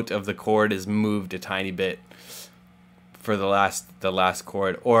note of the chord is moved a tiny bit for the last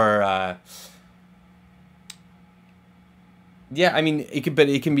chord, or yeah, I mean, it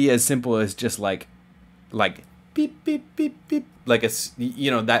can be as simple as just like beep beep beep beep, like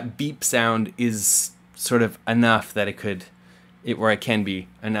that beep sound is sort of enough that it can be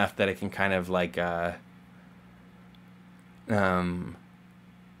enough that it can kind of like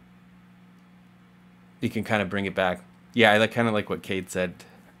you can kind of bring it back. Yeah, I kind of like what Kate said,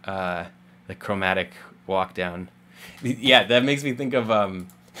 the chromatic walk down. Yeah, that makes me think of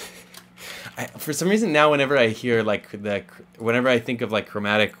for some reason now whenever I think of like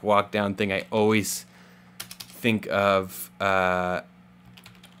chromatic walk down thing, I always think of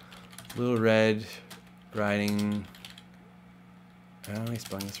Little Red Riding, I don't know if I'm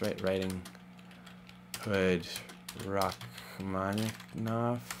spelling this right, Riding Hood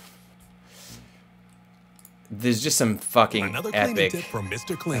Rachmaninoff. There's just some fucking epic tip from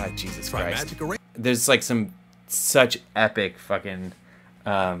Mr. Clean. Jesus Christ. There's like some such epic fucking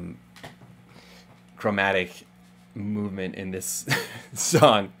chromatic movement in this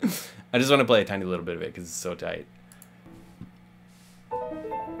song. I just want to play a tiny little bit of it because it's so tight.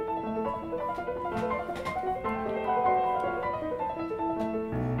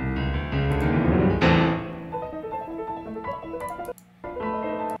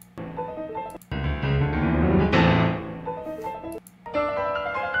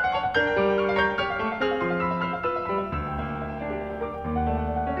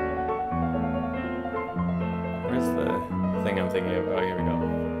 I'm thinking of. Oh, here we go.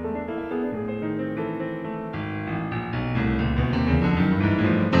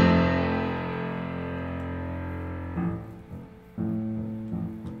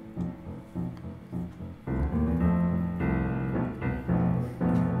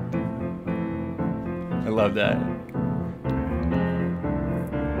 I love that.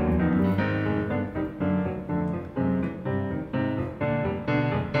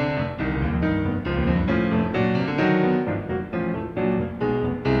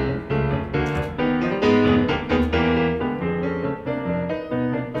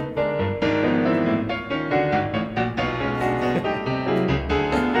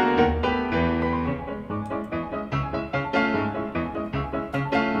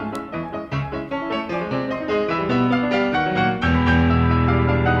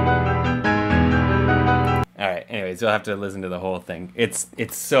 Anyways, you'll have to listen to the whole thing. It's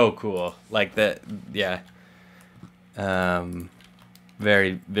so cool. Like that, yeah.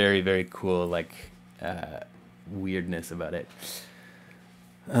 Very, very, very cool. Like weirdness about it.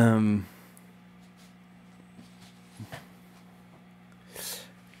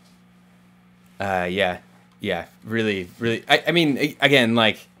 Yeah. Really, really. I mean, again,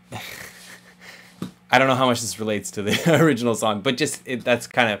 like, I don't know how much this relates to the original song, but just that's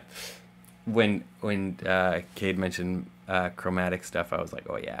kind of. When Cade mentioned chromatic stuff, I was like,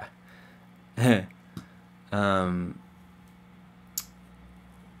 oh yeah. This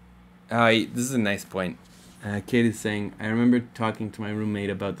is a nice point. Cade is saying, I remember talking to my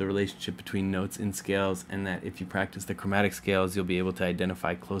roommate about the relationship between notes in scales, and that if you practice the chromatic scales, you'll be able to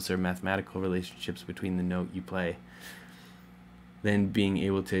identify closer mathematical relationships between the note you play than being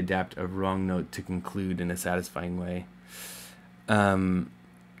able to adapt a wrong note to conclude in a satisfying way.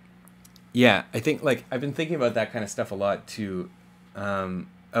 Yeah, I think, like, I've been thinking about that kind of stuff a lot, too,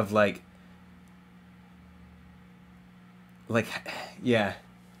 of, yeah,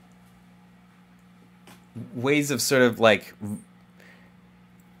 ways of sort of, like,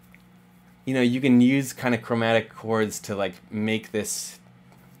 you know, you can use kind of chromatic chords to, like, make this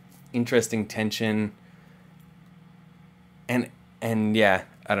interesting tension, and yeah,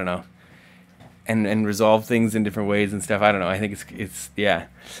 I don't know, and resolve things in different ways and stuff. I don't know. I think it's yeah.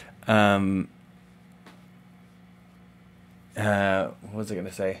 What was I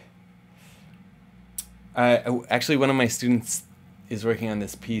gonna say? Actually, one of my students is working on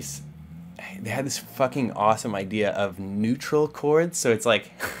this piece. They had this fucking awesome idea of neutral chords. So it's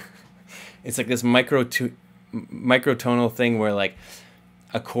like it's like this microtonal thing where like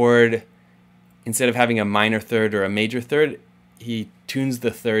a chord, instead of having a minor third or a major third, he tunes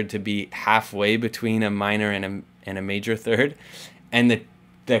the third to be halfway between a minor and a major third, and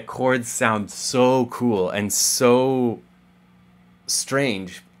the chords sound so cool and so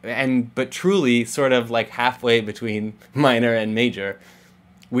strange, but truly sort of like halfway between minor and major,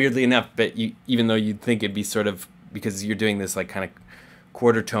 weirdly enough. But even though you'd think it'd be sort of, because you're doing this like kind of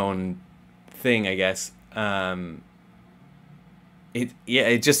quarter tone thing, I guess,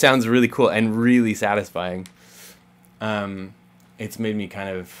 it just sounds really cool and really satisfying. It's made me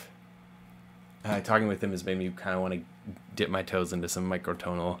kind of talking with him has made me kind of want to dip my toes into some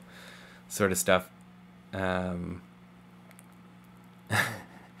microtonal sort of stuff.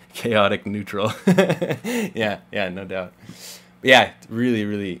 Chaotic neutral. yeah, no doubt. But yeah, really,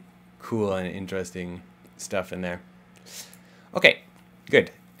 really cool and interesting stuff in there. Okay,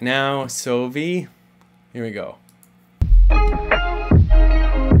 good. Now, Sovi, here we go.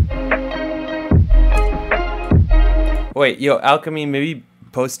 Wait, yo, Alchemy, maybe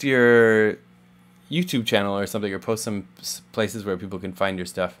post your YouTube channel or something, or post some places where people can find your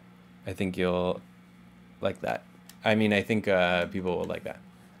stuff. I think you'll like that. I mean, I think people will like that.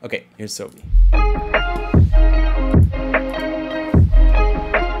 Okay, here's Sovi.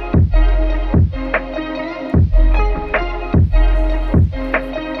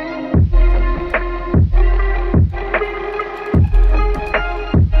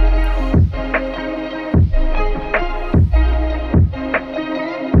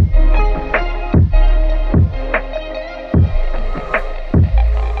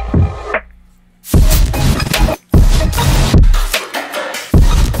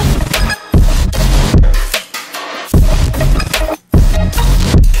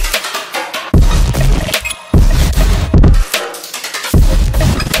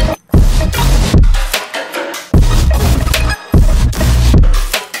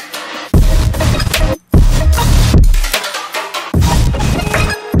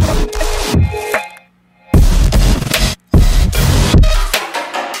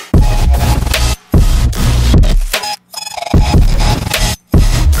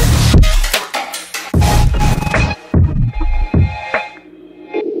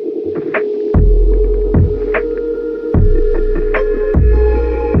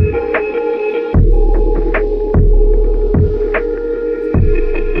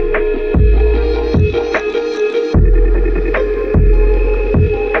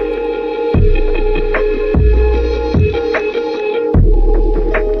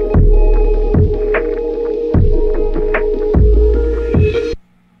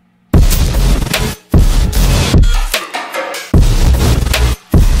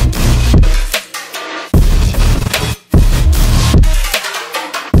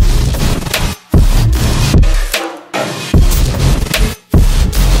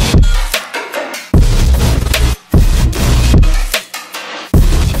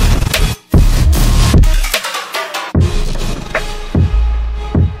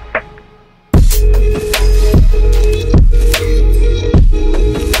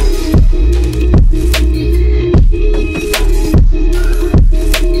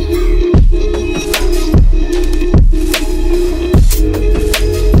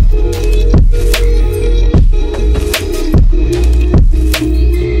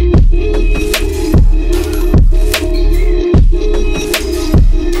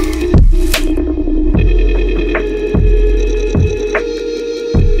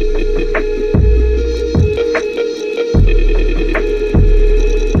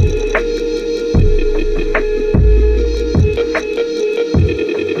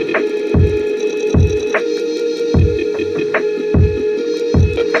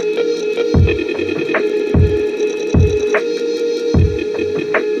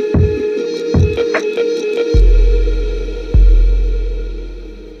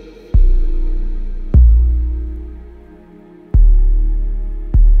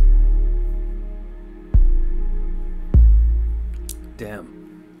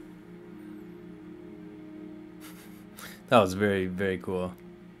 Damn. That was very, very cool.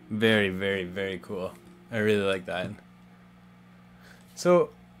 Very, very, very cool. I really like that. So,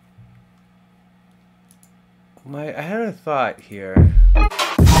 I had a thought here.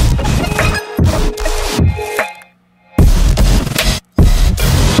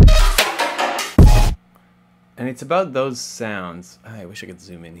 And it's about those sounds. I wish I could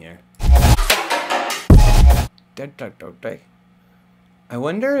zoom in here. I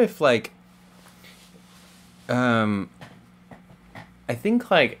wonder if like I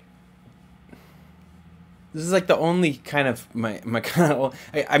think like this is like the only kind of my kind of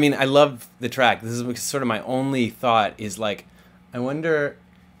I mean I love the track. This is sort of my only thought is like I wonder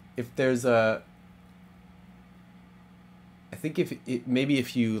if there's a I think if it, maybe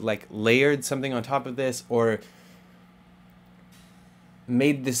if you like layered something on top of this or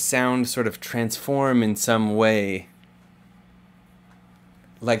made this sound sort of transform in some way,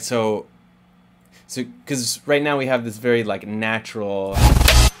 like so because right now we have this very like natural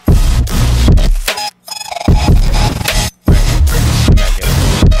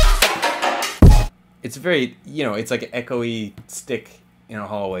it's very, you know, it's like an echoey stick in a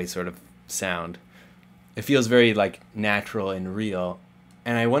hallway sort of sound. It feels very like natural and real.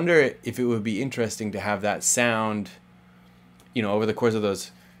 And I wonder if it would be interesting to have that sound, you know, over the course of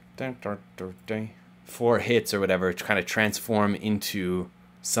those 4 hits or whatever, to kind of transform into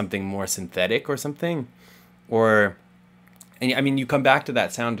something more synthetic or something. Or, and I mean, you come back to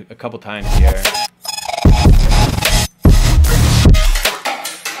that sound a couple times here.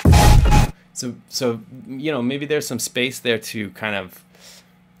 So you know, maybe there's some space there to kind of,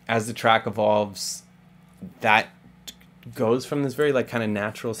 as the track evolves, that goes from this very like kind of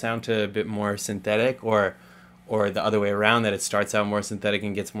natural sound to a bit more synthetic, or the other way around, that it starts out more synthetic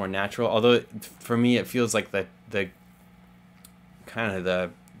and gets more natural. Although for me it feels like the kind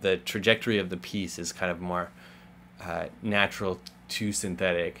of the trajectory of the piece is kind of more natural to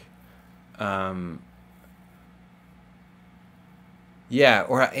synthetic. Yeah,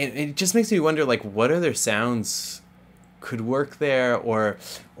 or it just makes me wonder like what other sounds could work there, or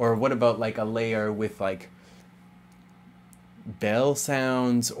what about like a layer with like bell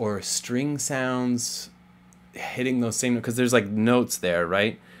sounds or string sounds hitting those same, because there's like notes there,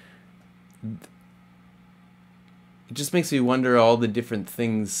 right? It just makes me wonder all the different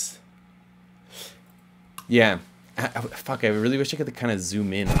things. Yeah, fuck, I really wish I could kind of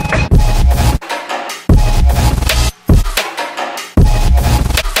zoom in.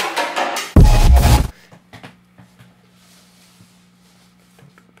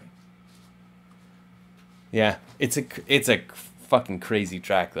 Yeah, it's a fucking crazy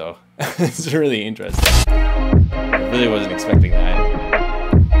track though. It's really interesting. I really wasn't expecting that.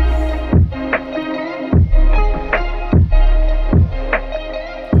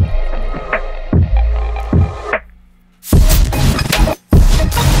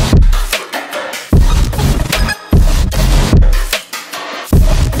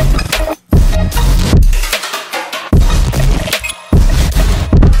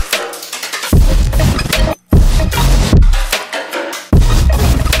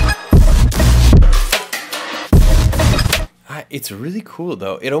 It's really cool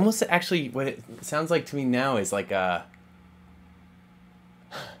though. It almost actually, what it sounds like to me now is like it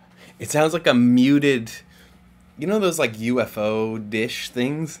sounds like a muted, you know those like UFO dish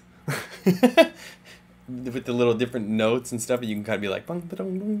things? With the little different notes and stuff, and you can kind of be like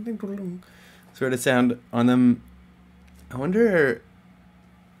sort of sound on them. I wonder,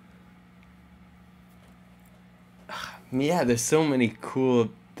 yeah, there's so many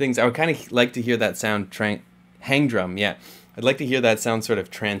cool things. I would kind of like to hear that sound hang drum, yeah. I'd like to hear that sound sort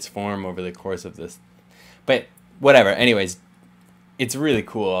of transform over the course of this. But whatever. Anyways, it's really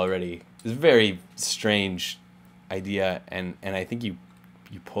cool already. It's a very strange idea, and I think you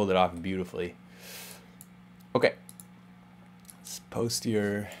pulled it off beautifully. Okay. Let's post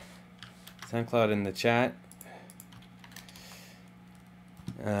your SoundCloud in the chat.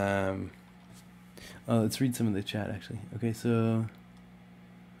 Let's read some of the chat actually. Okay, so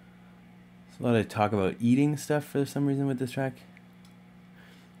a lot of talk about eating stuff for some reason with this track.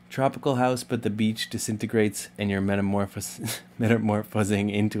 Tropical house, but the beach disintegrates and you're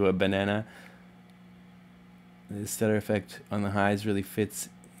metamorphosing into a banana. The stutter effect on the highs really fits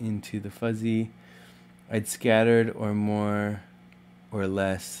into the fuzzy. I'd scattered or more or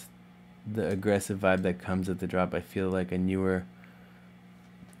less the aggressive vibe that comes at the drop. I feel like a newer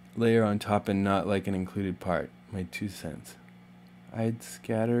layer on top and not like an included part. My 2 cents. I'd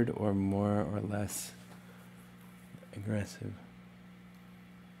scattered or more or less aggressive.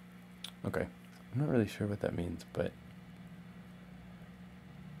 Okay, I'm not really sure what that means, but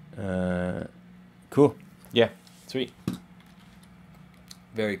cool. Yeah, sweet.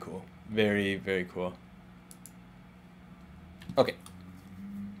 Very cool. Very, very cool. Okay.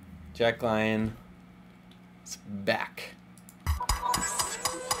 Jack Lion is back.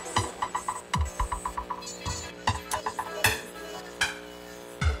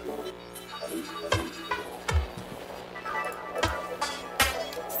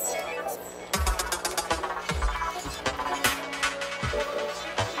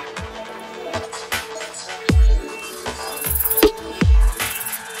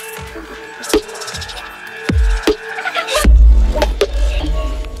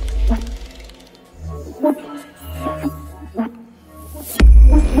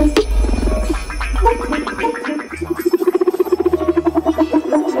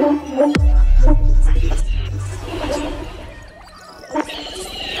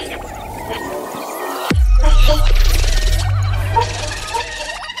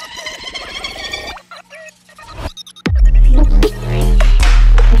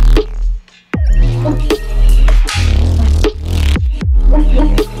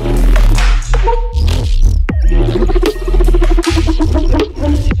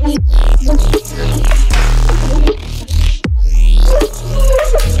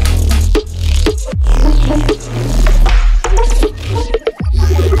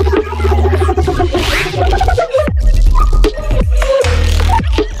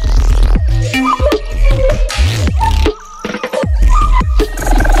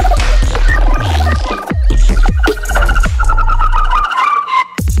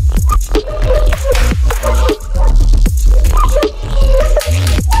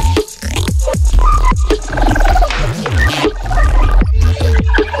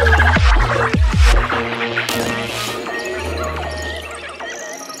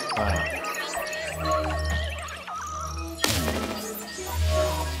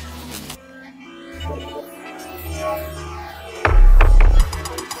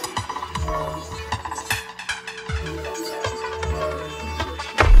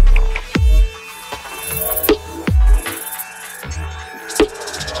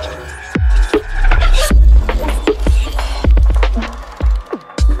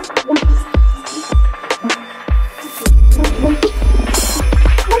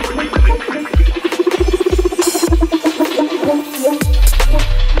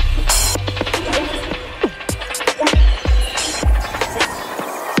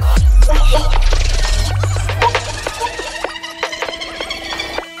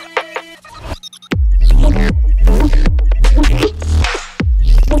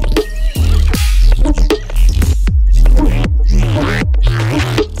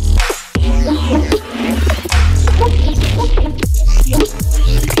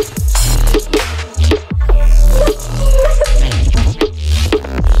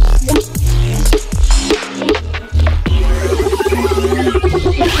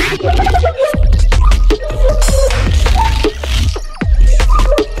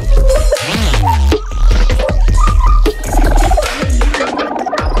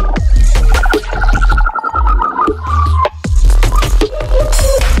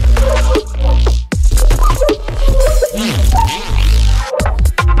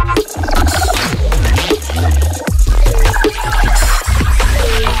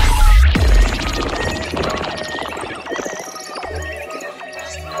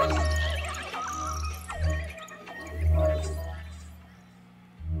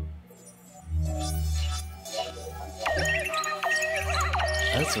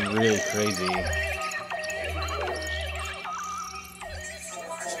 That's really crazy.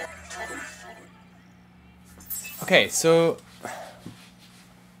 Okay, so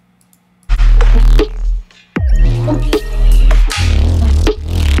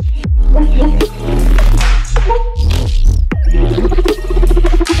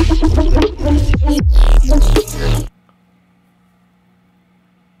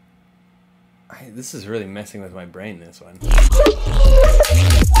this is really messing with my brain, this one.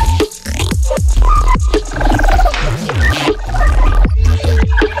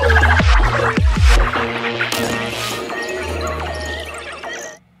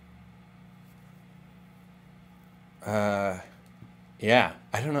 Yeah,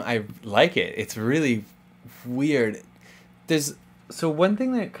 I don't know. I like it. It's really weird. So one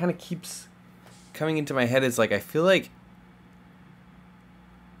thing that kind of keeps coming into my head is like, I feel like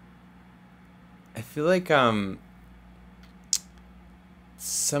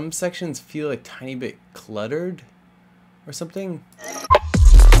some sections feel a tiny bit cluttered or something.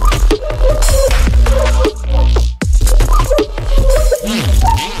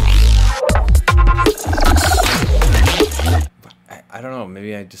 I don't know,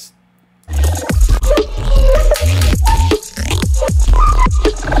 maybe I just...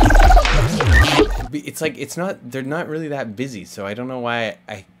 It's like, they're not really that busy, so I don't know why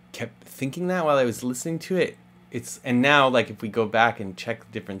I kept thinking that while I was listening to it. And now, like, if we go back and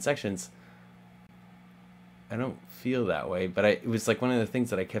check different sections, I don't feel that way, but it was like one of the things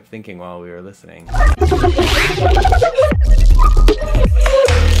that I kept thinking while we were listening.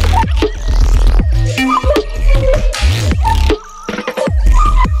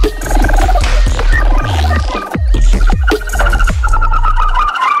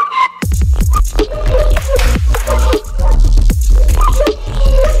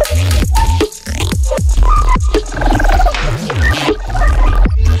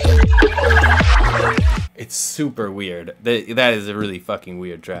 Super weird. That is a really fucking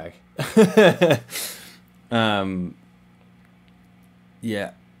weird track.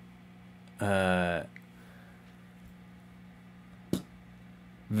 Yeah.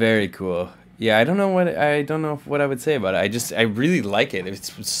 Very cool. Yeah, I don't know what I would say about it. I really like it.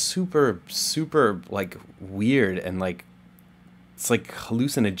 It's super like weird and like it's like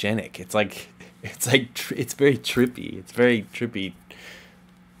hallucinogenic. It's very trippy. It's very trippy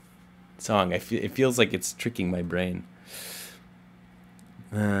song. It feels like it's tricking my brain.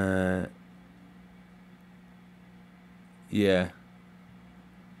 Yeah.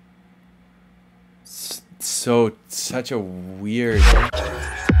 Such a weird...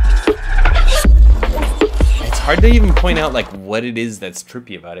 It's hard to even point out like what it is that's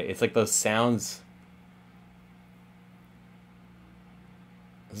trippy about it. It's like those sounds...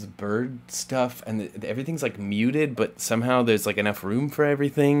 This bird stuff, and everything's like muted, but somehow there's like enough room for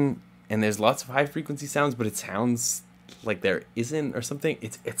everything. And there's lots of high frequency sounds, but it sounds like there isn't or something.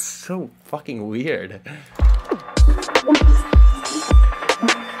 It's so fucking weird.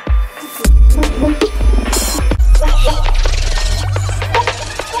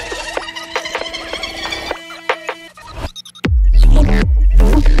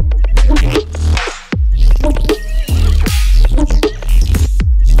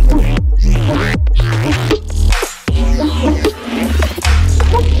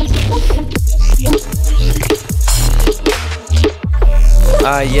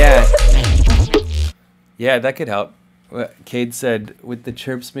 Yeah, that could help. Cade said, with the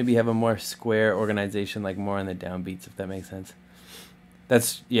chirps, maybe have a more square organization, like more on the downbeats, if that makes sense.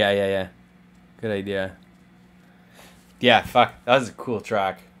 That's, yeah. Good idea. Yeah, fuck. That was a cool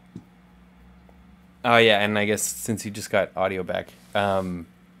track. Oh, yeah, and I guess since you just got audio back, I don't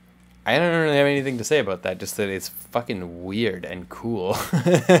really have anything to say about that, just that it's fucking weird and cool.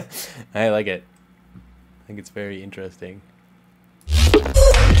 I like it. I think it's very interesting.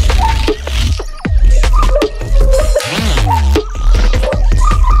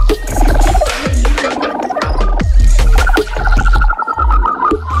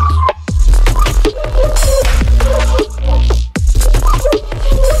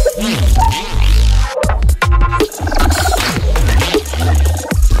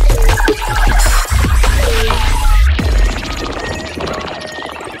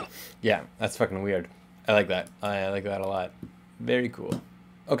 Yeah, that's fucking weird. I like that. I like that a lot. Very cool.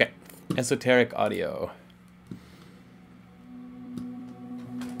 Okay, esoteric audio.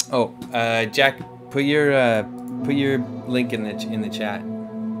 Oh, Jack, put your link in the chat.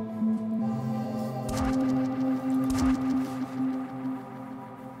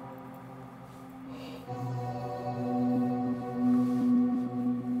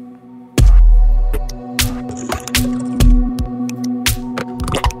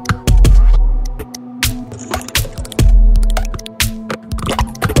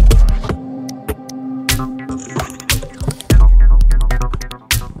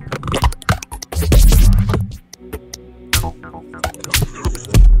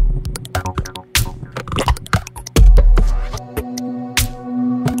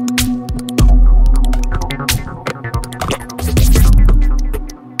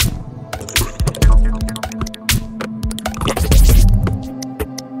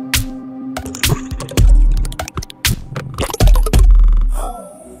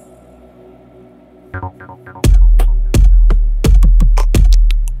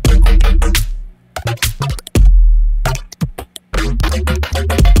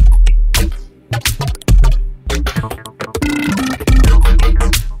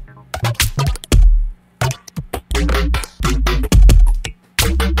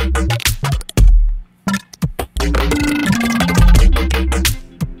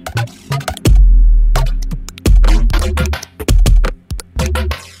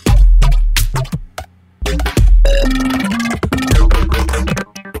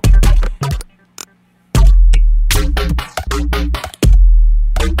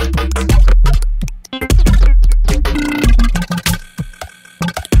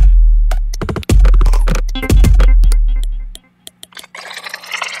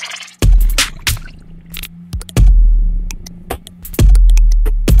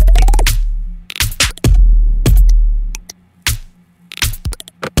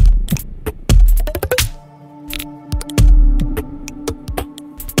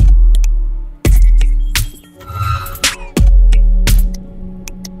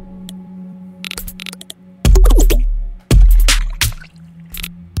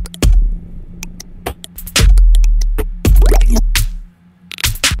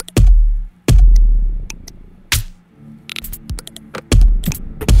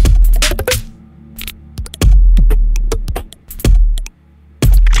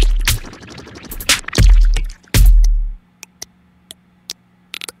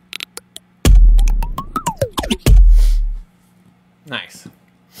 Nice.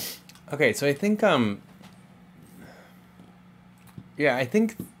 Okay, so I think yeah, I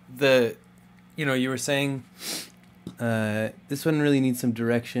think you were saying this one really needs some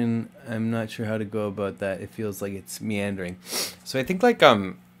direction. I'm not sure how to go about that. It feels like it's meandering. So I think like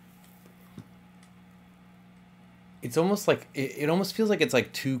it's almost like it almost feels like it's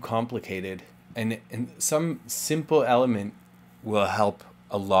like too complicated, and some simple element will help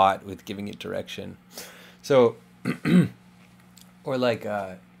a lot with giving it direction. So or like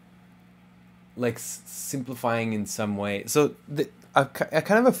simplifying in some way. So a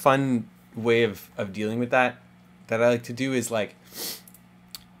kind of a fun way of dealing with that I like to do is like,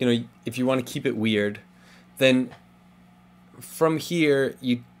 if you want to keep it weird, then from here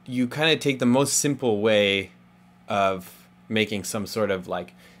you kind of take the most simple way of making some sort of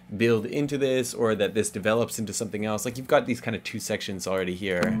like build into this, or that this develops into something else. Like you've got these kind of two sections already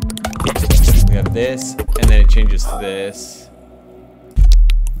here. We have this, and then it changes to this.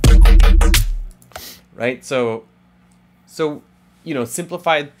 Right? So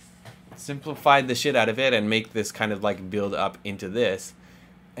simplified the shit out of it and make this kind of like build up into this.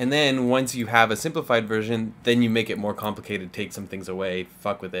 And then once you have a simplified version, then you make it more complicated, take some things away,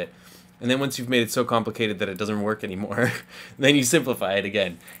 fuck with it. And then once you've made it so complicated that it doesn't work anymore, then you simplify it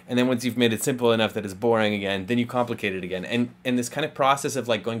again. And then once you've made it simple enough that it's boring again, then you complicate it again. And this kind of process of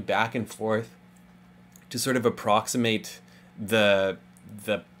like going back and forth to sort of approximate the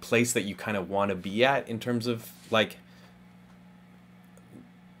place that you kind of want to be at in terms of like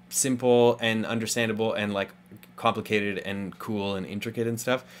simple and understandable and like complicated and cool and intricate and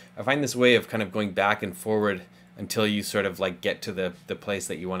stuff. I find this way of kind of going back and forward until you sort of like get to the place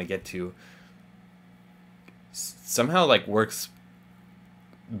that you want to get to somehow like works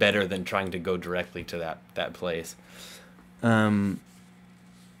better than trying to go directly to that place. The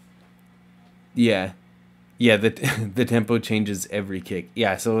tempo changes every kick.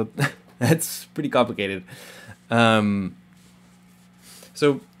 Yeah, so that's pretty complicated.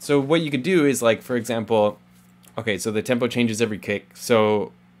 So what you could do is like, for example, okay, so the tempo changes every kick.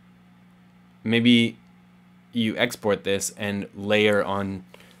 So maybe you export this and layer on,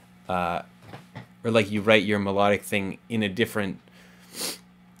 or like you write your melodic thing in a different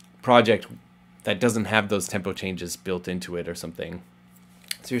project that doesn't have those tempo changes built into it or something.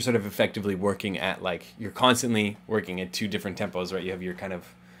 So you're sort of effectively working at like, you're constantly working at two different tempos, right? You have your kind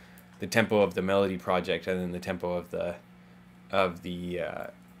of the tempo of the melody project and then the tempo of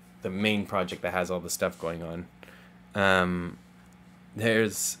the main project that has all the stuff going on.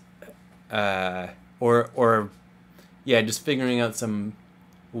 There's just figuring out some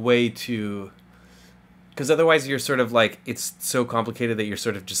way to, because otherwise you're sort of like, it's so complicated that you're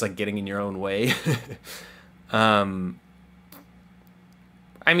sort of just like getting in your own way.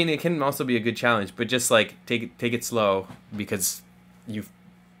 I mean, it can also be a good challenge, but just like take it slow, because you've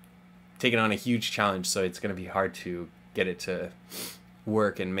taken on a huge challenge, so it's going to be hard to get it to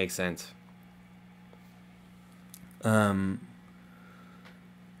work and make sense. It's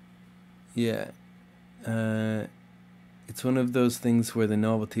one of those things where the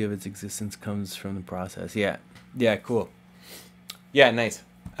novelty of its existence comes from the process. Yeah, cool. Yeah, nice.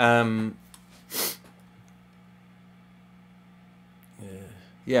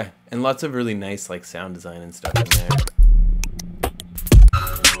 Yeah, and lots of really nice like sound design and stuff in there.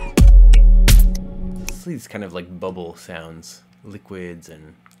 These kind of like bubble sounds, liquids,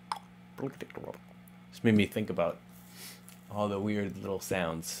 and just made me think about all the weird little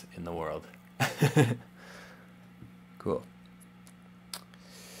sounds in the world. Cool.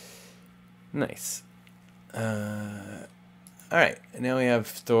 Nice. Alright, now we have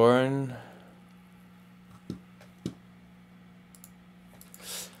Thorn.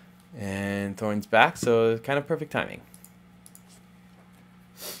 And Thorn's back, so kind of perfect timing.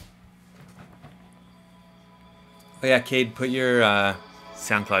 Oh yeah, Cade, put your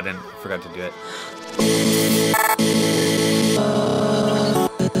SoundCloud in. I forgot to do it.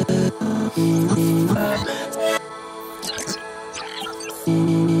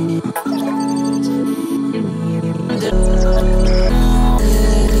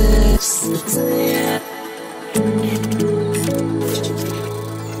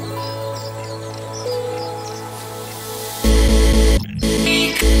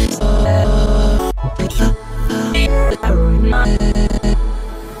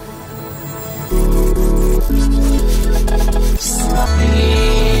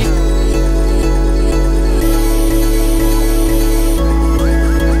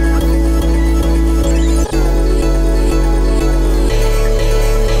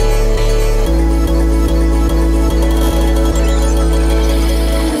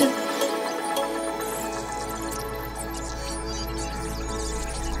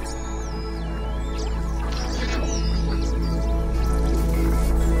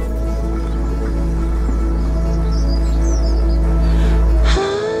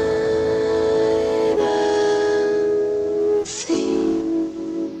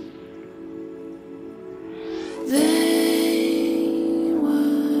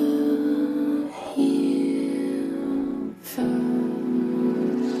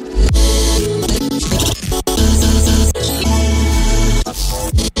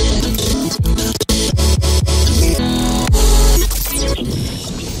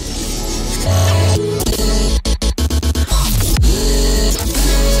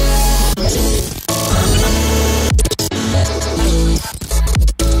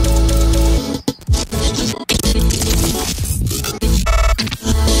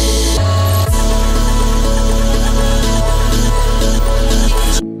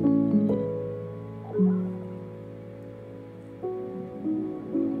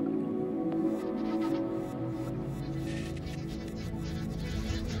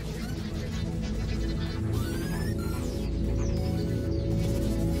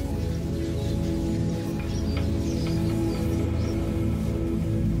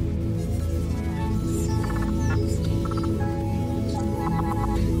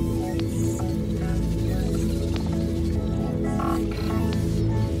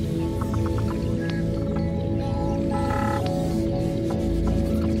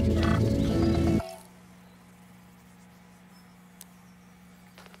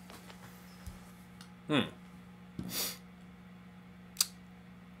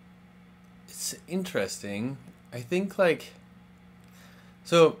 it's interesting. I think like,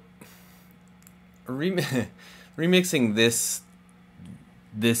 so remixing this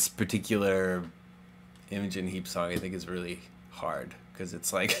particular Imogen Heap song, I think, is really hard because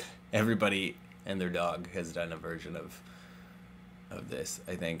it's like everybody and their dog has done a version of this,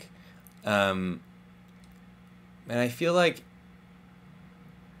 I think. And I feel like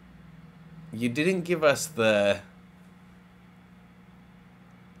you didn't give us the,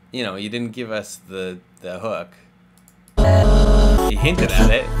 you didn't give us the hook. You hinted at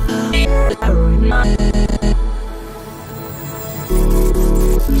it.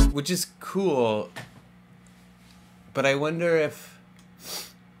 Which is cool. But I wonder if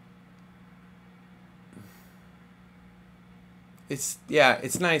it's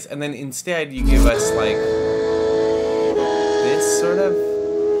nice, and then instead you give us like this sort of,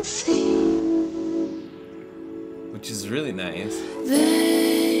 which is really nice.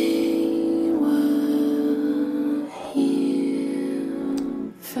 They were here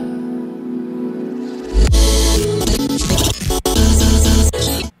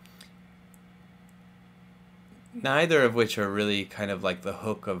Neither of which are really kind of like the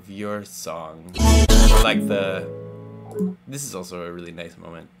hook of your song. Or like this is also a really nice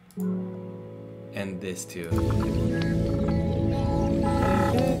moment. And this too.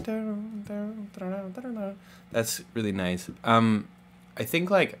 That's really nice. I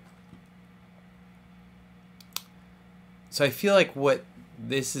think like, so I feel like what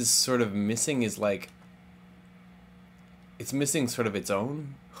this is sort of missing is like, it's missing sort of its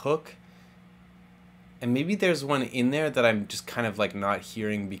own hook. And maybe there's one in there that I'm just kind of like not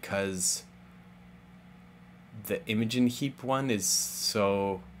hearing because the Imogen Heap one is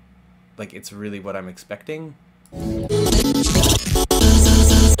so, like, it's really what I'm expecting.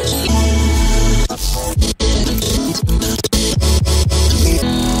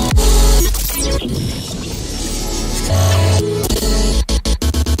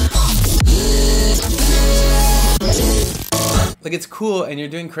 Like, it's cool and you're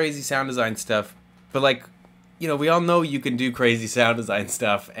doing crazy sound design stuff. But like, we all know you can do crazy sound design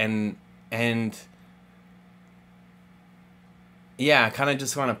stuff, and yeah, I kind of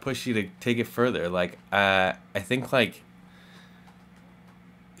just want to push you to take it further. Like, I think like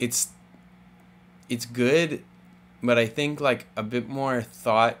it's good, but I think like a bit more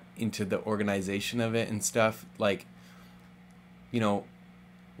thought into the organization of it and stuff. Like,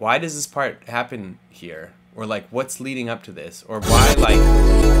 why does this part happen here? Or like, what's leading up to this? Or why, like,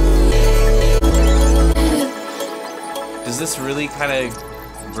 does this really kind of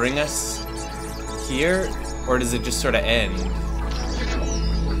bring us here, or does it just sort of end?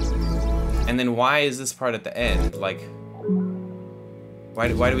 And then why is this part at the end? Like, why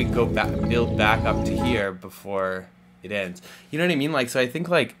do we go back, build back up to here before it ends? You know what I mean? Like, so I think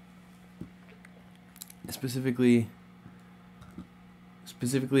like specifically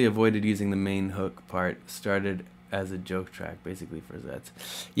avoided using the main hook part, started as a joke track basically for Zets.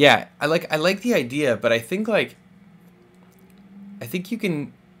 Yeah, I like the idea, but I think you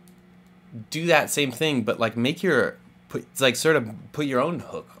can do that same thing, but like sort of put your own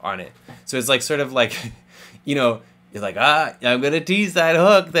hook on it. So it's like sort of like, you're like, I'm gonna tease that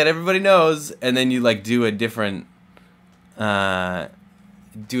hook that everybody knows, and then you like do a different, do a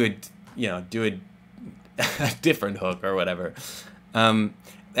different hook or whatever.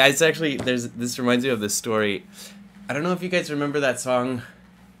 It's actually, this reminds me of this story. I don't know if you guys remember that song,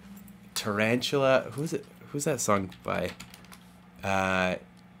 Tarantula. Who's that song by?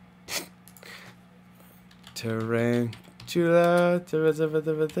 Tarantula,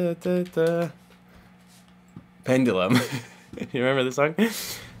 Pendulum. You remember the song?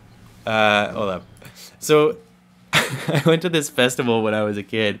 Hold up. So I went to this festival when I was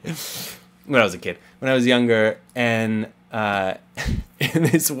younger, and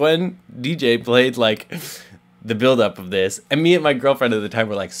this one DJ played like the build-up of this, and me and my girlfriend at the time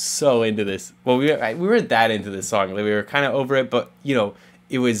were like so into this. Well, we weren't that into this song. Like, we were kind of over it, but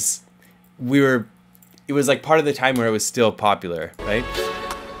it was like part of the time where it was still popular, right?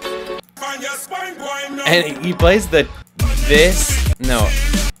 And he plays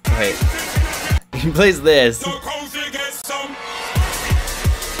he plays this.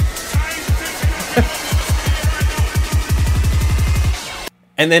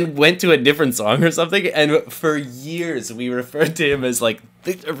 And then went to a different song or something, and for years we referred to him as like,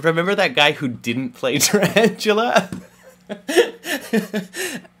 remember that guy who didn't play Tarantula?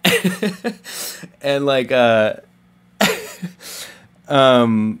 And like, yeah,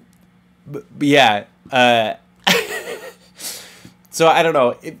 so I don't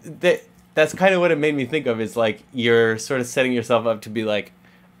know, that's kind of what it made me think of, is like, you're sort of setting yourself up to be like,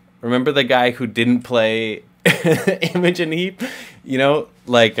 Remember the guy who didn't play Imogen Heap? You know,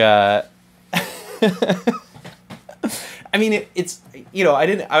 like I mean, it's you know, I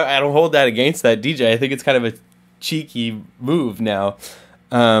don't hold that against that DJ. I think it's kind of a cheeky move now.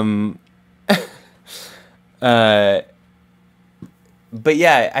 Uh, but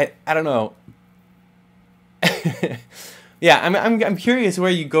yeah, I don't know. Yeah, I'm curious where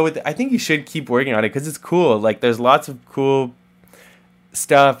you go with it. I think you should keep working on it because it's cool. Like, there's lots of cool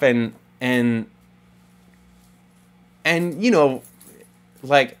stuff, and you know,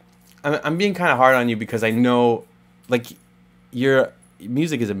 like, I'm being kind of hard on you because I know, like, your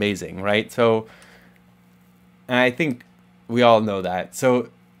music is amazing, right? So, and I think we all know that. So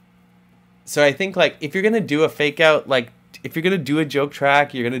I think, like, if you're gonna do a fake out, like, if you're gonna do a joke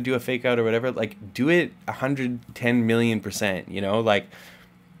track, you're gonna do a fake out or whatever, like, do it 110 million%. You know, like,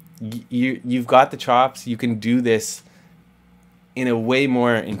 you've got the chops. You can do this in a way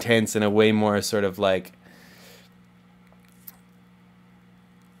more intense and a way more sort of like,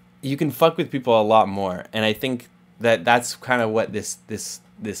 you can fuck with people a lot more. And I think that's kind of what this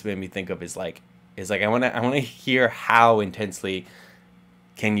made me think of, is like I want to hear how intensely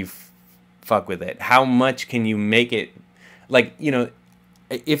can you fuck with it? How much can you make it, like, you know,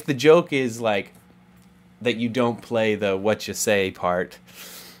 if the joke is like that you don't play the what you say part,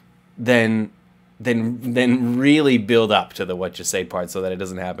 then really build up to the what you say part so that it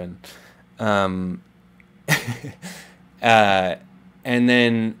doesn't happen. And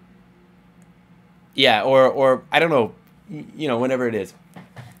then, yeah, or I don't know, you know, whenever it is,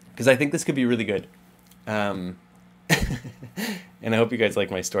 because I think this could be really good. And I hope you guys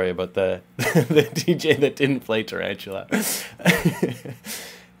like my story about the the DJ that didn't play Tarantula.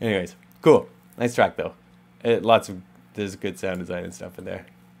 Anyways, cool, nice track though. There's good sound design and stuff in there.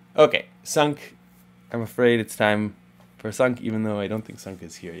 Okay, Sunk. I'm afraid it's time for Sunk, even though I don't think Sunk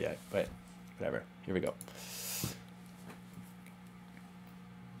is here yet. But whatever. Here we go.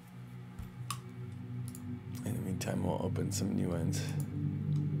 In the meantime, we'll open some new ones.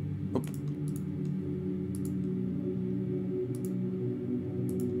 Oop.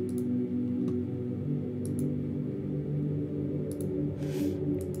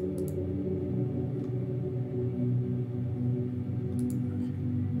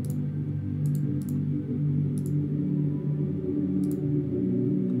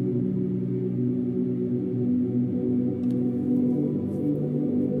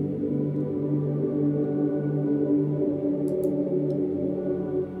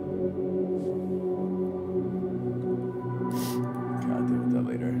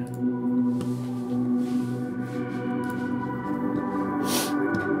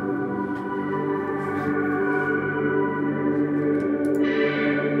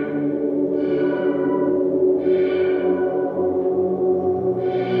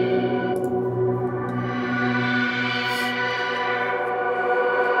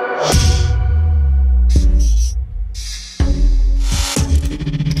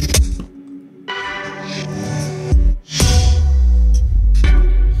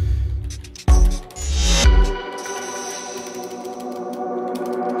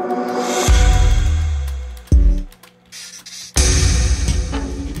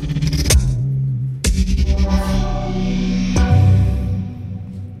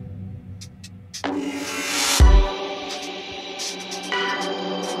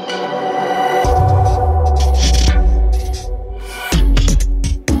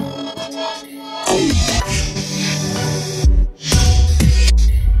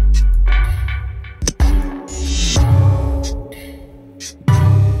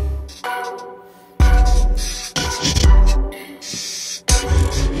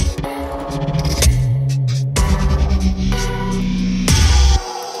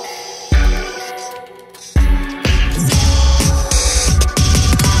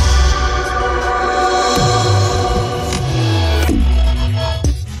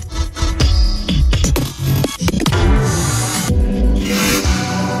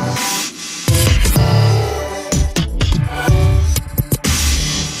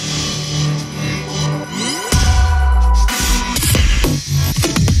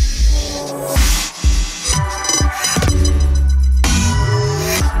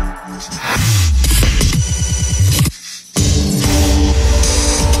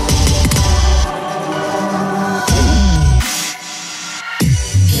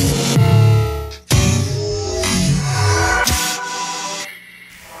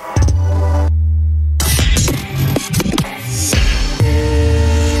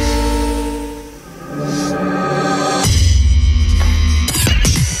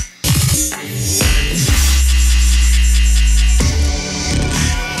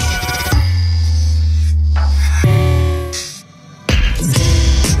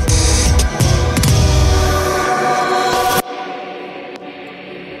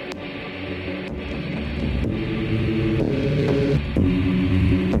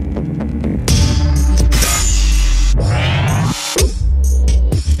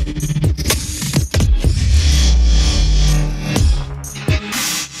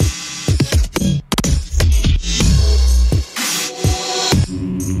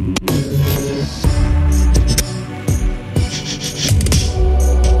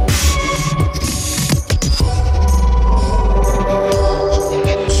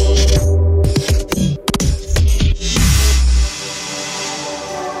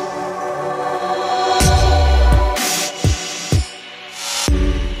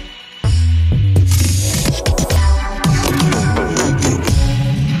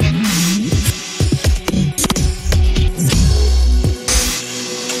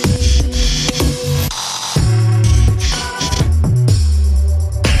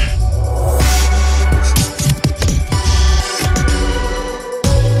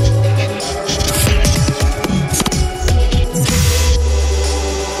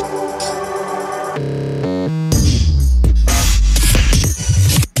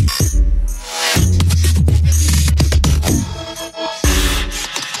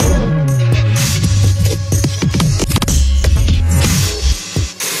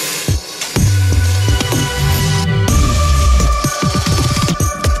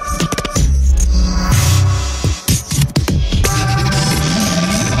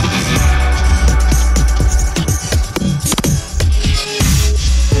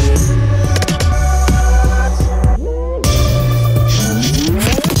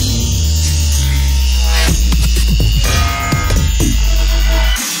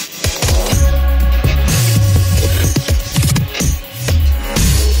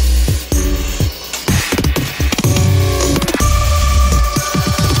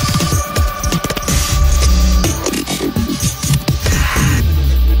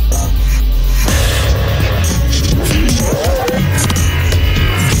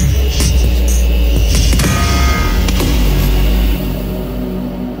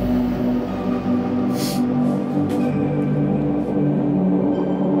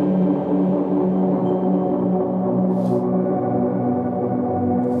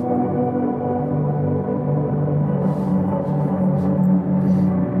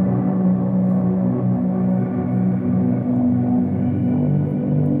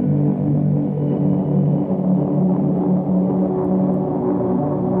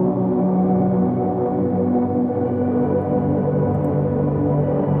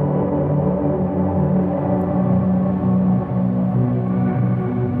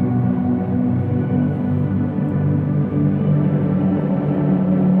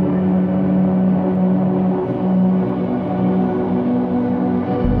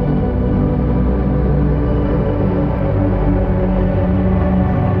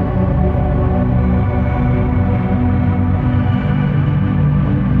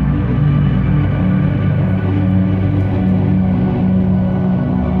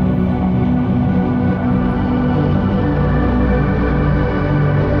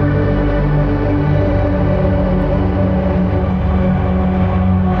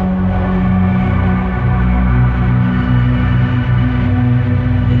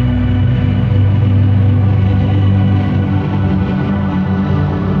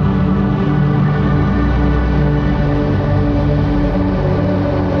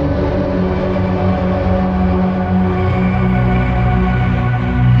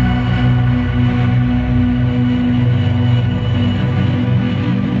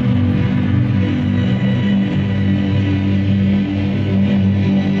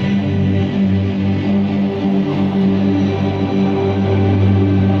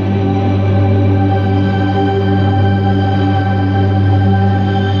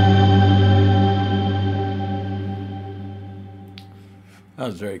 That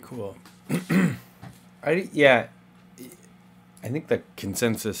was very cool. Yeah, I think the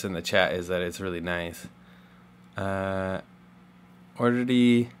consensus in the chat is that it's really nice.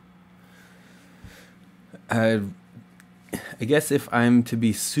 Orderly. I guess if I'm to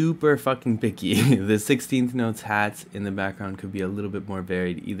be super fucking picky, the 16th notes hats in the background could be a little bit more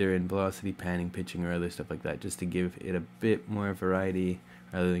varied, either in velocity, panning, pitching, or other stuff like that, just to give it a bit more variety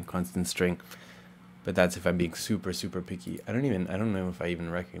rather than constant string. But that's if I'm being super, super picky. I don't know if I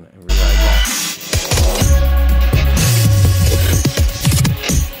even realize that.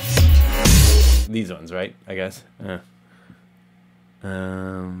 These ones, right? I guess.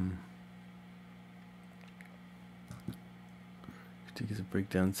 Critique is a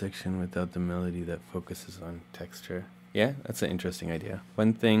breakdown section without the melody that focuses on texture. Yeah, that's an interesting idea.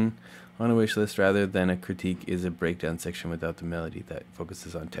 One thing on a wish list rather than a critique is a breakdown section without the melody that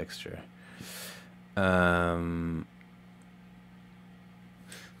focuses on texture.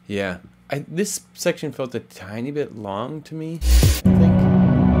 Yeah, this section felt a tiny bit long to me, I think.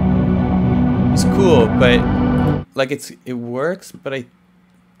 It's cool, but like it works, but I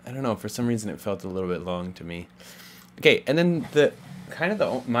don't know, for some reason it felt a little bit long to me. Okay, and then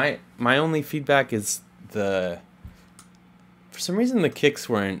my only feedback is for some reason the kicks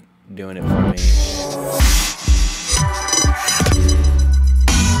weren't doing it for me.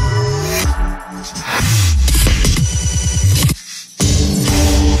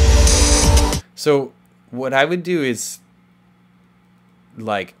 So what I would do is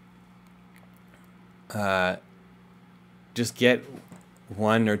like just get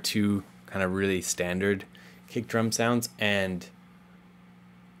one or two kind of really standard kick drum sounds and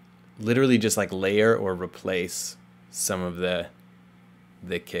literally just like layer or replace some of the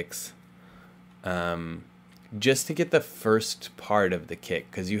kicks, just to get the first part of the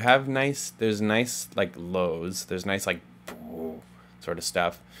kick, because there's nice like lows, there's nice like sort of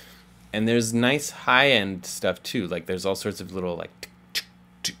stuff, and there's nice high end stuff too. Like there's all sorts of little like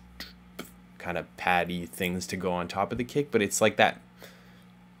kind of paddy things to go on top of the kick, but it's like that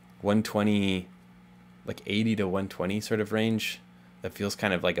 120, like 80 to 120 sort of range that feels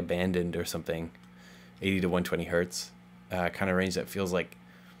kind of like abandoned or something. 80 to 120 hertz kind of range that feels like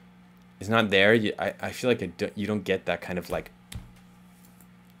it's not there. I feel like you don't get that kind of like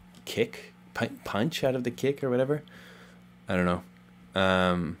kick punch out of the kick or whatever. I don't know.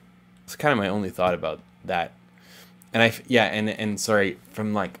 It's kind of my only thought about that. And and sorry,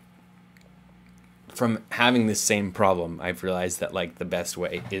 from having this same problem, I've realized that like the best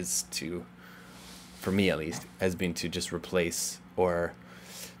way is to, for me at least, has been to just replace or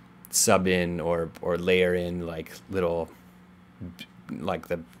sub in or layer in like little, like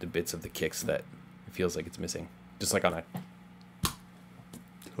the bits of the kicks that it feels like it's missing, just like on a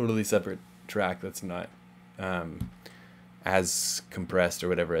totally separate track that's not as compressed or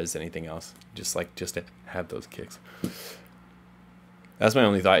whatever as anything else, just to have those kicks. That's my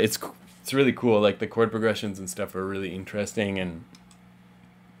only thought. It's really cool. Like the chord progressions and stuff are really interesting, and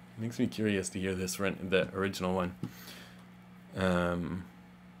it makes me curious to hear the original one.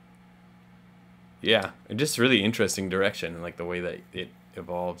 Yeah, just really interesting direction, like the way that it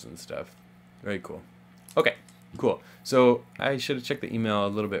evolves and stuff. Very cool. Okay, cool. So I should have checked the email a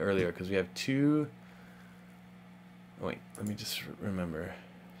little bit earlier because we have two. Oh, wait, let me just remember.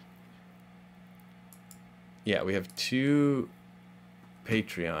 Yeah, we have two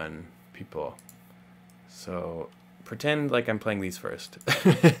Patreon people. So pretend like I'm playing these first.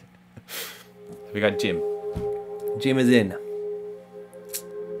 We got Jim. Jim is in.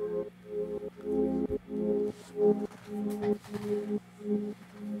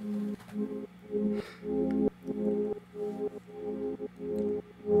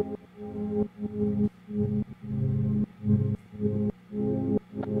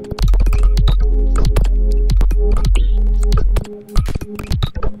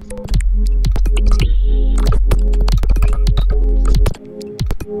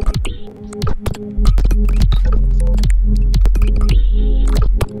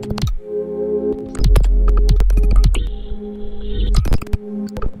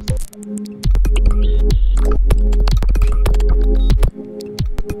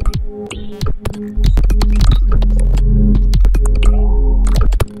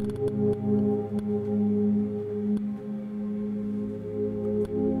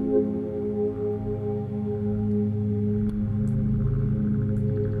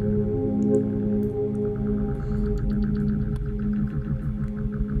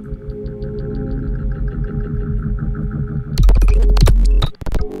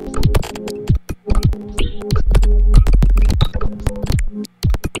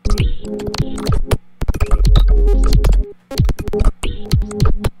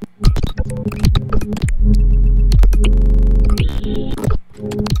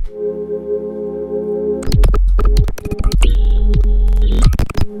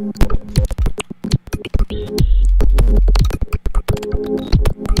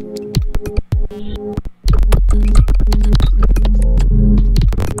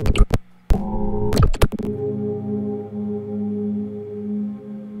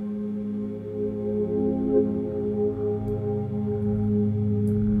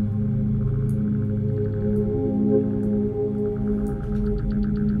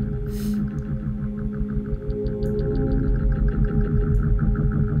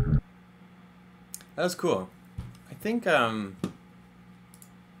 That was cool. I think I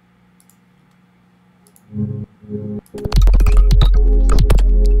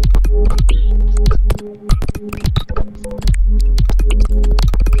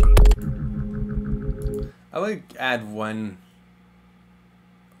would add one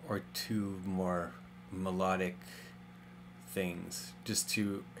or two more melodic things just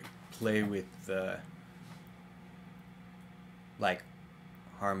to play with the like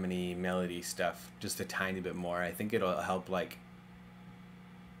harmony, melody stuff just a tiny bit more. I think it'll help like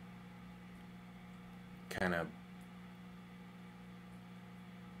kind of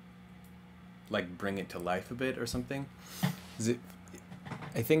like bring it to life a bit or something.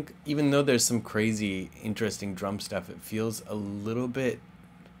 I think even though there's some crazy interesting drum stuff, it feels a little bit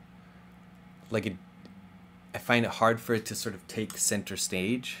like it, I find it hard for it to sort of take center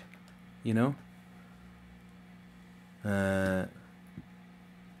stage, you know?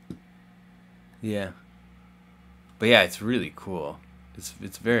 Yeah. But yeah, it's really cool.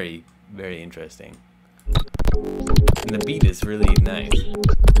 It's very, very interesting. And the beat is really nice.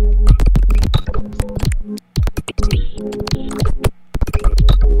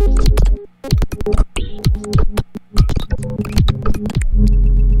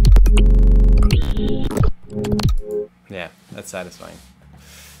 Yeah, that's satisfying.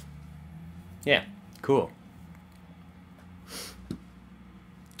 Yeah, cool.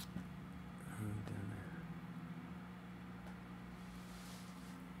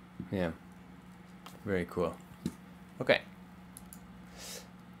 Yeah, very cool. Okay.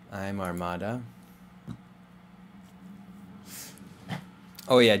 I'm Armada.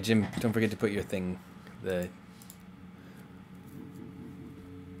 Oh yeah, Jim, don't forget to put your thing, the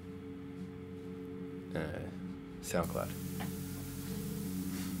SoundCloud.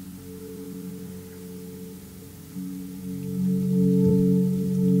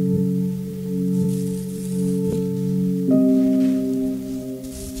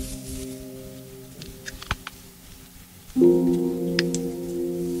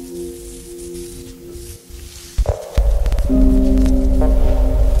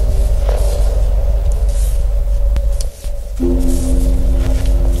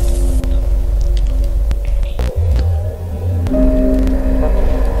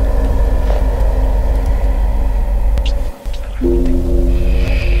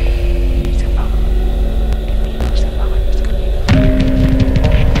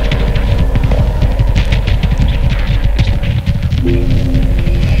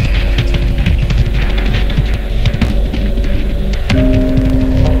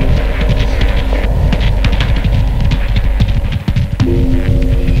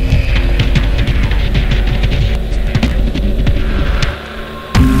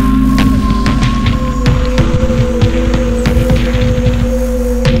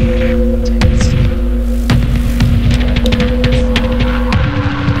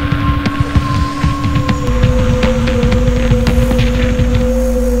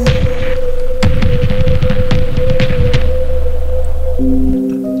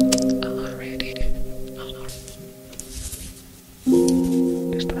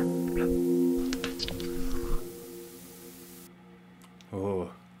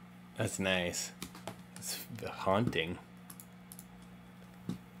 Oh, that's nice. It's haunting.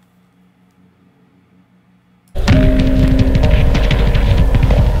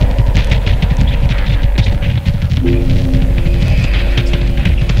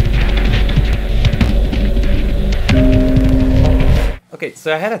 Okay,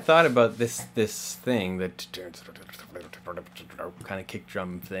 so I had a thought about this thing, that kind of kick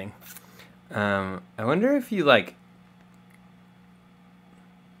drum thing. I wonder if you like.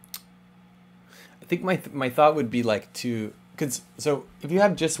 I think my thought would be like to, cause so if you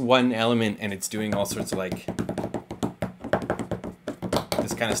have just one element and it's doing all sorts of like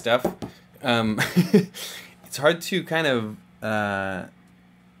this kind of stuff, it's hard to kind of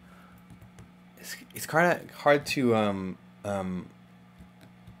it's kind of hard to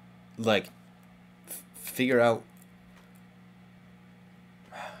like figure out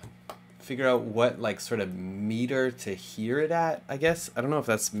what like sort of meter to hear it at, I guess. I don't know if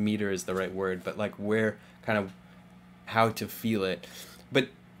that's meter is the right word, but like where kind of how to feel it. But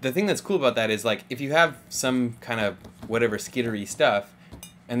the thing that's cool about that is like if you have some kind of whatever skittery stuff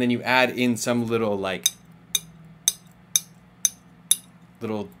and then you add in some little like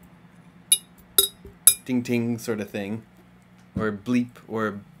little ding ting sort of thing or bleep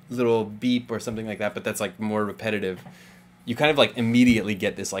or little beep or something like that, but that's like more repetitive, you kind of like immediately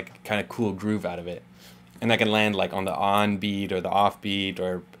get this like kind of cool groove out of it, and that can land like on the on beat or the off beat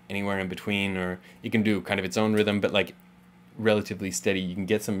or anywhere in between, or you can do kind of its own rhythm but like relatively steady. You can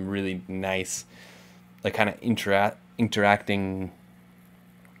get some really nice like kind of interacting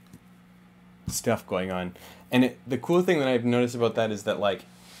stuff going on. And the cool thing that I've noticed about that is that like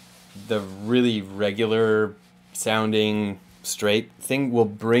the really regular sounding straight thing will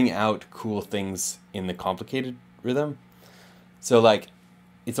bring out cool things in the complicated rhythm. So like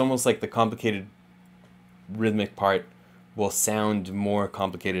it's almost like the complicated rhythmic part will sound more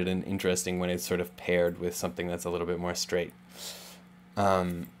complicated and interesting when it's sort of paired with something that's a little bit more straight.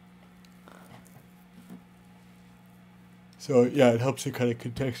 So yeah, it helps to kind of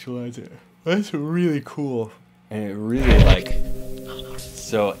contextualize it. That's really cool. And it really like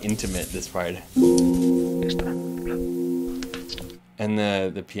so intimate, this part. And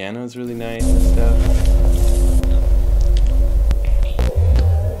the piano is really nice and stuff.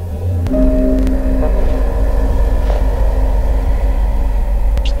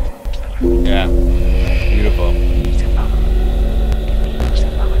 Yeah, beautiful.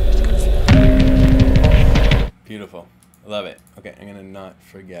 Beautiful. I love it. Okay, I'm gonna not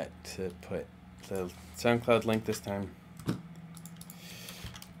forget to put the SoundCloud link this time.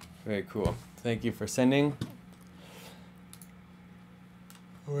 Very cool. Thank you for sending.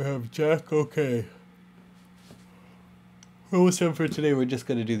 We have Jack. Okay. We're almost done for today. We're just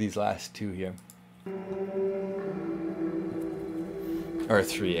gonna do these last two here. Or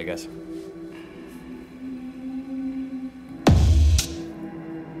three, I guess.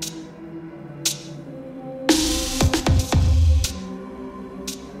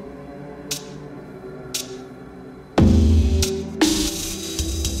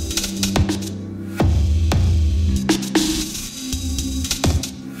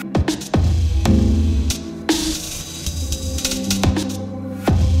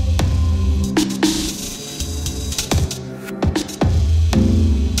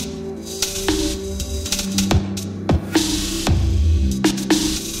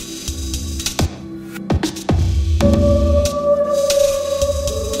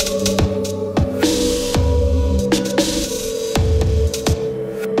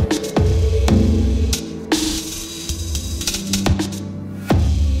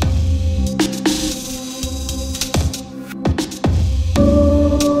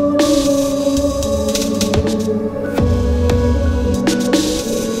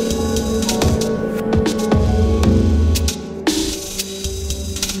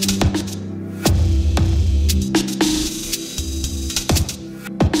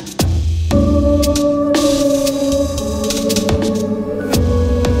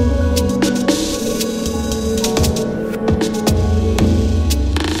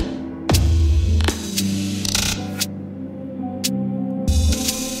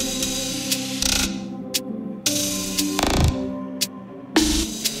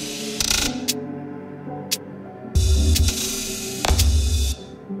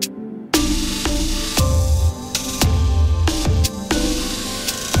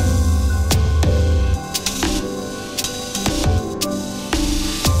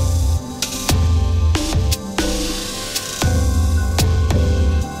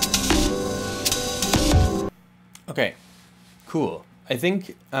 Okay, cool. I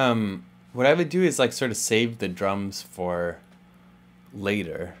think what I would do is like sort of save the drums for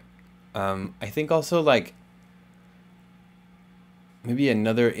later. I think also like maybe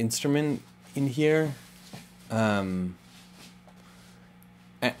another instrument in here. I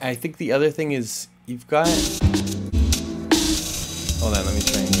think the other thing is you've got... Hold on, let me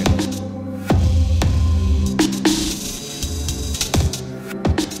try and get it.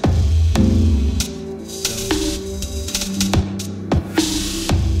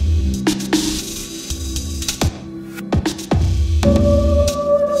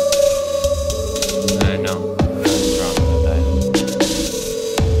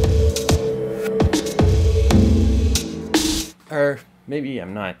 Maybe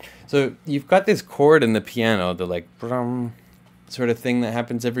I'm not. So you've got this chord in the piano, the like brum sort of thing that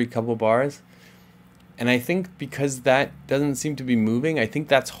happens every couple bars. And I think because that doesn't seem to be moving, I think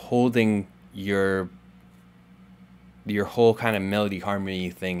that's holding your whole kind of melody harmony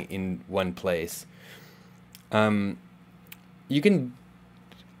thing in one place. You can,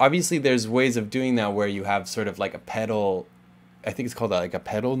 obviously there's ways of doing that where you have sort of like a pedal, I think it's called like a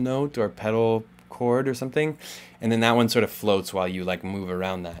pedal note or pedal chord or something, and then that one sort of floats while you like move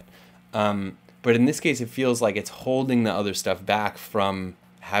around that. But in this case, it feels like it's holding the other stuff back from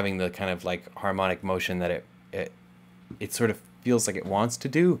having the kind of like harmonic motion that it sort of feels like it wants to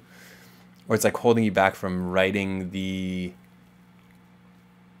do, or it's like holding you back from writing the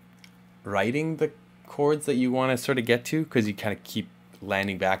chords that you want to sort of get to, because you kind of keep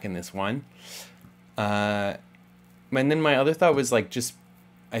landing back in this one. And then my other thought was like, just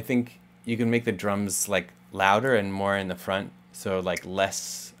I think you can make the drums like louder and more in the front, so like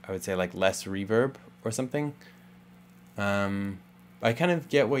less, I would say like less reverb or something. I kind of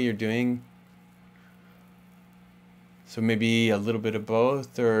get what you're doing. So maybe a little bit of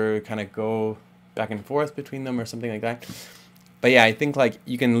both, or kind of go back and forth between them or something like that. But yeah, I think like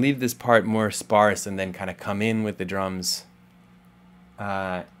you can leave this part more sparse and then kind of come in with the drums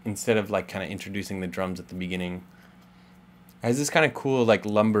instead of like kind of introducing the drums at the beginning. It has this kind of cool like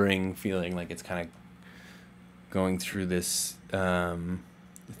lumbering feeling, like it's kind of going through this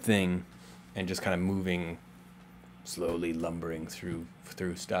thing and just kind of moving slowly, lumbering through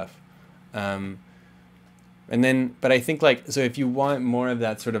stuff. And then, but I think like, so if you want more of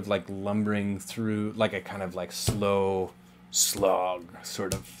that sort of like lumbering through, like a kind of like slow slog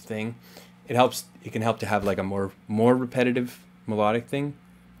sort of thing, it can help to have like a more repetitive melodic thing.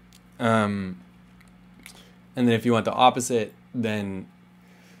 And then if you want the opposite, then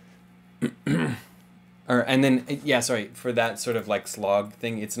for that sort of like slog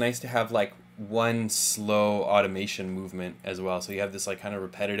thing, it's nice to have like one slow automation movement as well. So you have this like kind of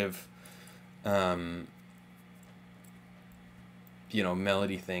repetitive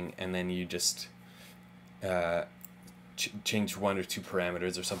melody thing, and then you just change one or two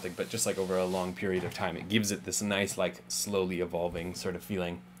parameters or something, but just like over a long period of time, it gives it this nice like slowly evolving sort of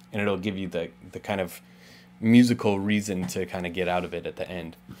feeling, and it'll give you the kind of musical reason to kind of get out of it at the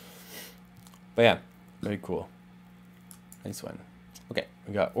end. But yeah, very cool. Nice one. Okay,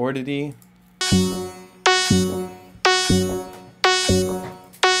 we got Ordity.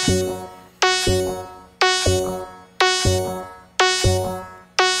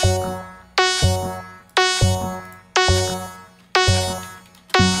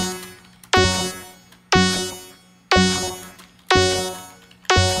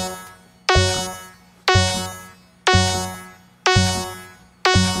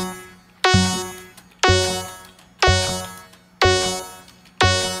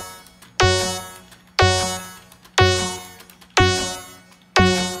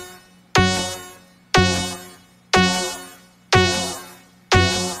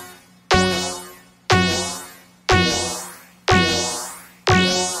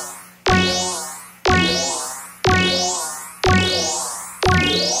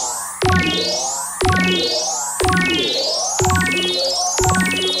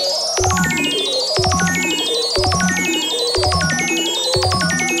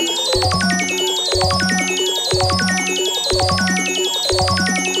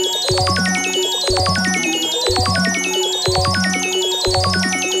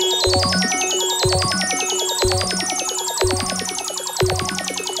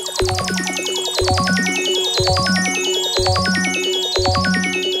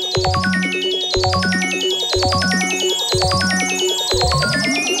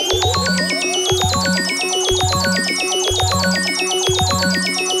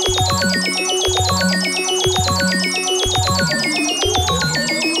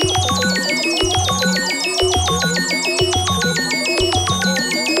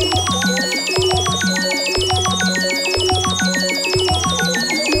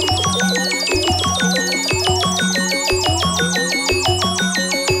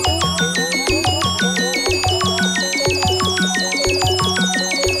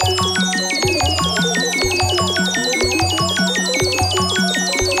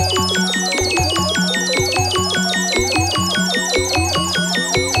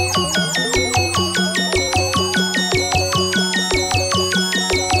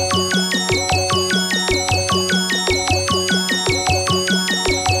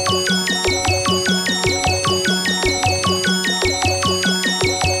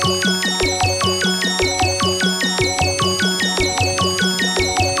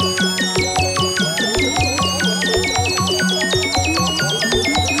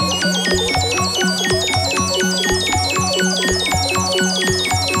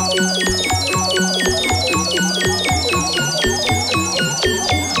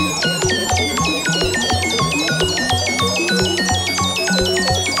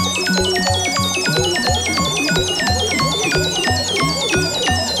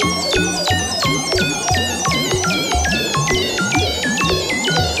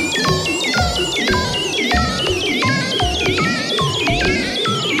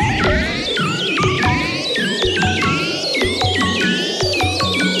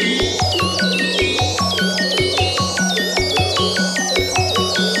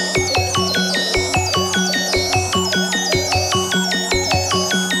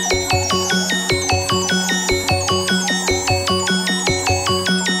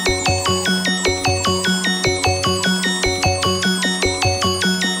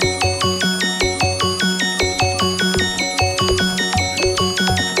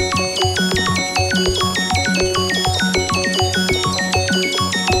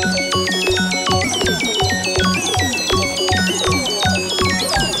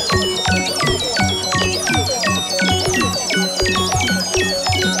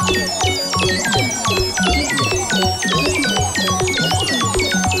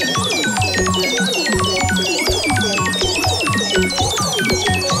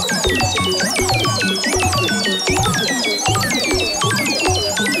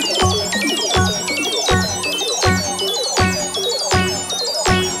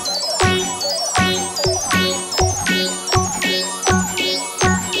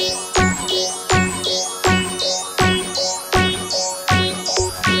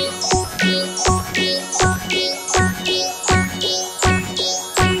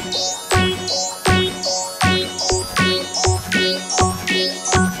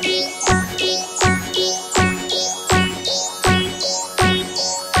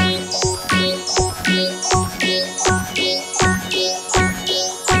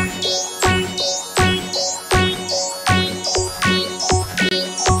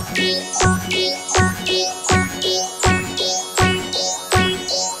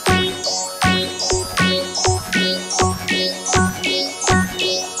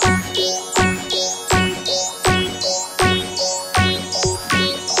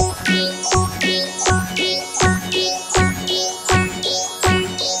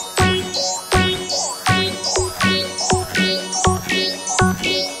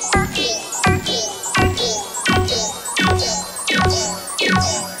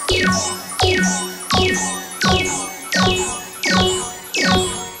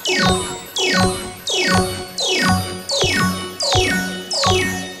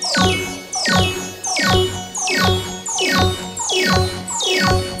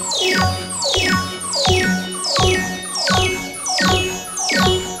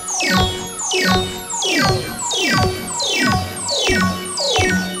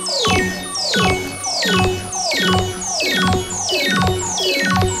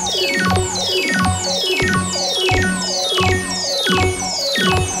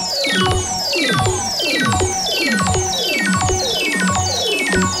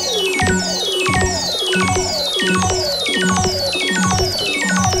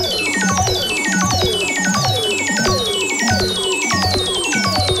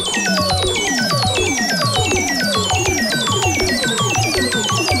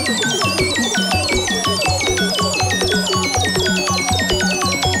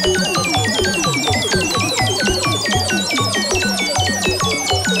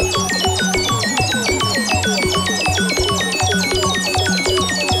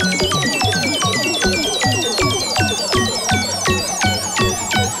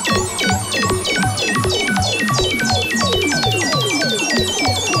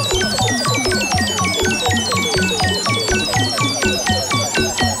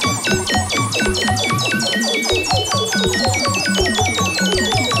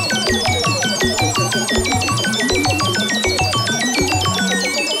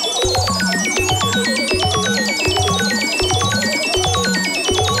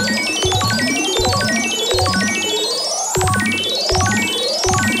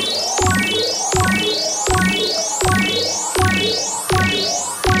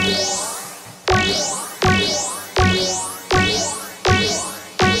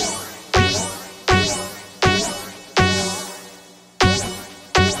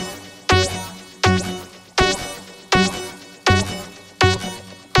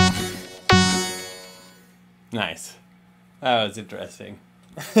 Nice. That was interesting.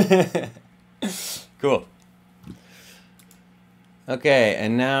 Cool. Okay,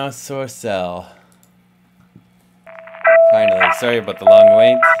 and now source cell. Finally, sorry about the long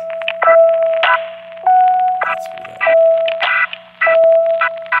wait. Let's do that.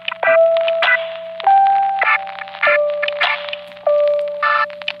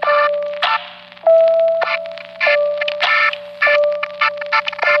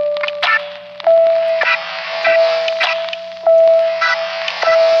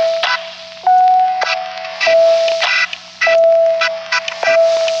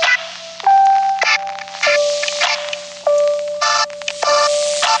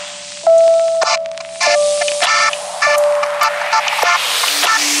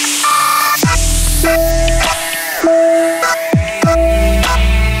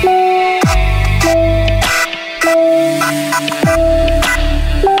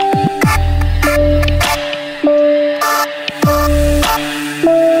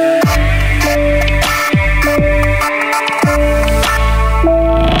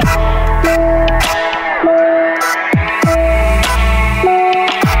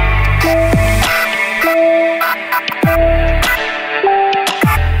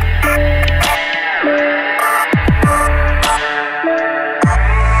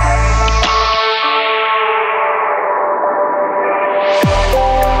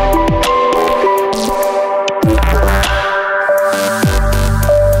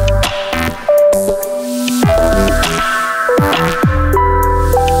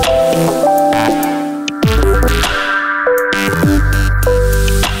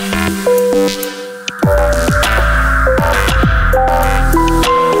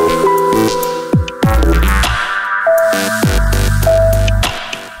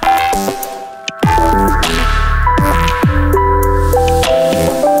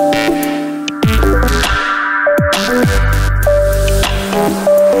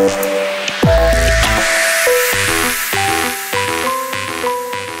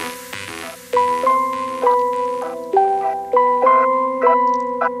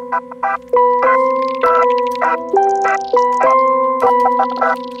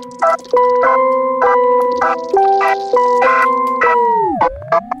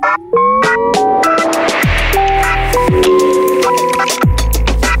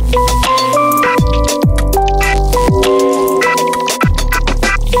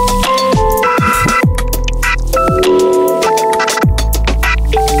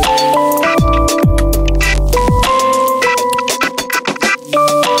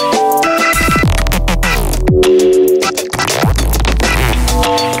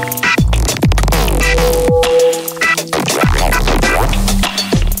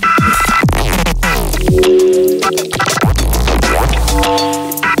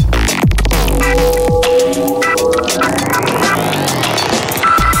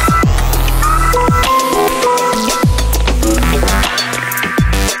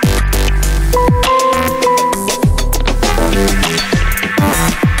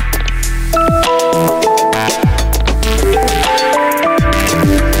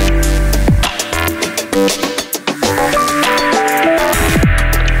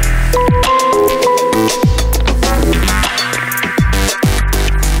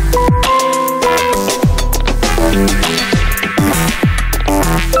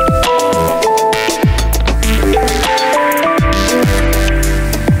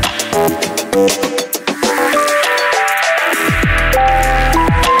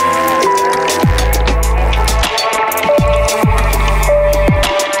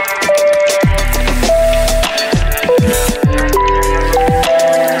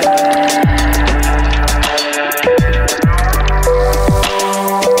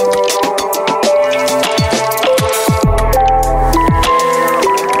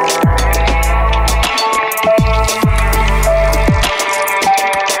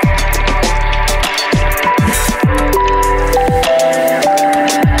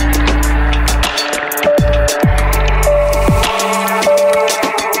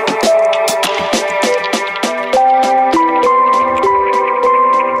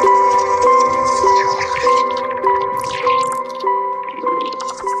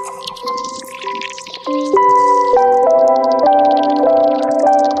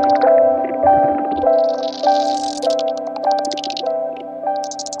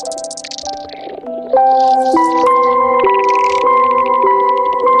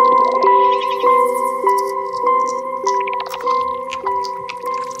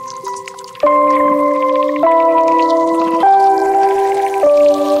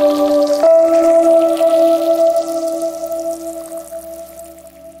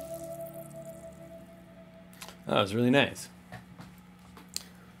 Oh, it was really nice.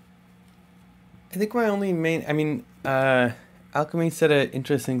 I think my only main, Alchemy said an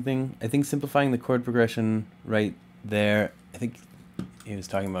interesting thing. I think simplifying the chord progression right there, I think he was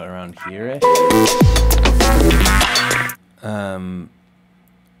talking about around here,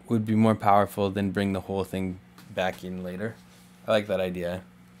 would be more powerful than bring the whole thing back in later. I like that idea.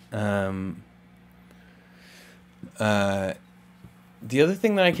 The other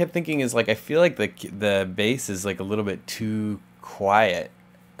thing that I kept thinking is like I feel like the bass is like a little bit too quiet,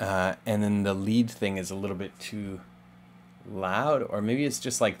 and then the lead thing is a little bit too loud, or maybe it's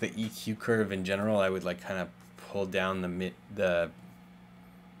just like the EQ curve in general. I would like kind of pull down they're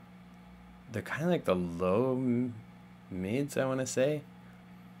kind of like the low mids, I want to say.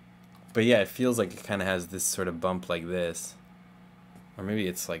 But yeah, it feels like it kind of has this sort of bump like this. Or maybe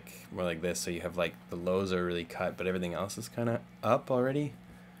it's like more like this, so you have like the lows are really cut, but everything else is kind of up already.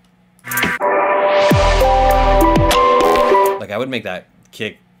 Like I would make that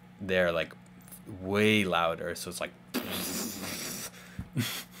kick there like way louder, so it's like and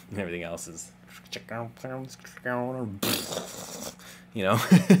everything else is, you know.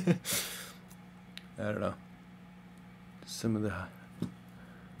 I don't know. Some of the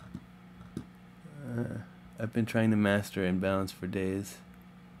I've been trying to master and balance for days.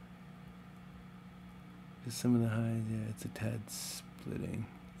 Just some of the highs, yeah, it's a tad splitting.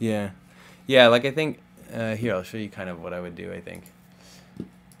 Yeah, like I think, here, I'll show you kind of what I would do, I think.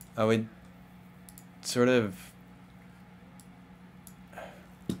 I would sort of,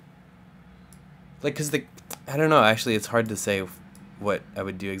 like, because I don't know, actually, it's hard to say what I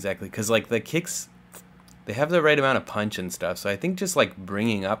would do exactly, because, like, the kicks, they have the right amount of punch and stuff, so I think just like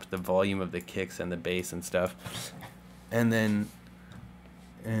bringing up the volume of the kicks and the bass and stuff, and then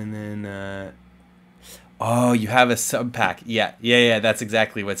oh, you have a sub pack. Yeah, that's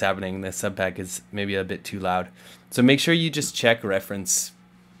exactly what's happening. The sub pack is maybe a bit too loud, so make sure you just check reference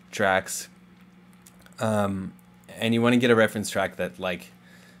tracks, and you want to get a reference track that like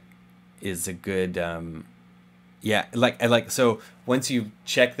is a good yeah, so once you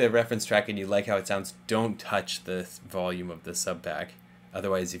check the reference track and you like how it sounds, don't touch the volume of the sub pack.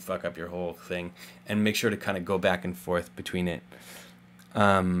 Otherwise you fuck up your whole thing. And make sure to kind of go back and forth between it.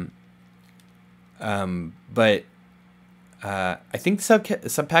 But I think sub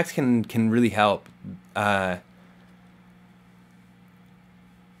packs can really help. But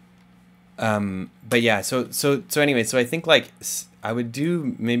yeah, so anyway, so I think like I would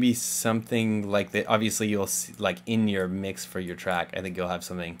do maybe something like that. Obviously you'll see, like in your mix for your track, I think you'll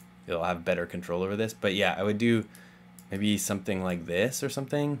have better control over this. But yeah, I would do maybe something like this or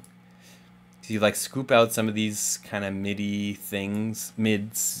something. So you like scoop out some of these kind of midsy things.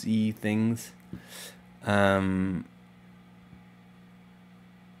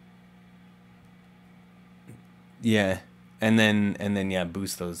 Yeah, and then yeah,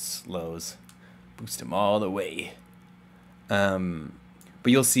 boost those lows, boost them all the way.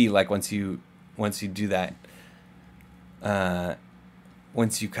 But you'll see, like once you do that,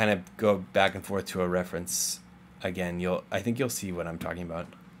 once you kind of go back and forth to a reference again, I think you'll see what I'm talking about.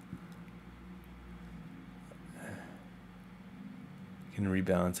 You can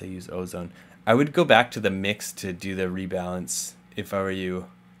rebalance. I use ozone. I would go back to the mix to do the rebalance if I were you,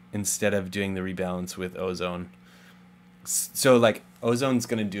 instead of doing the rebalance with ozone. So like ozone's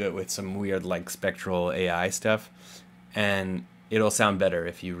gonna do it with some weird like spectral AI stuff, and it'll sound better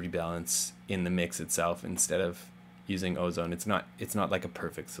if you rebalance in the mix itself instead of using ozone. It's not like a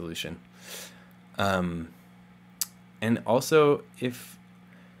perfect solution. And also, if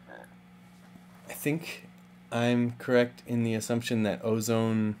I think I'm correct in the assumption that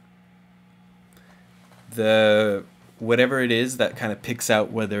ozone, the whatever it is that kind of picks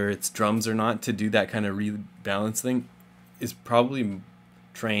out whether it's drums or not to do that kind of rebalance thing, is probably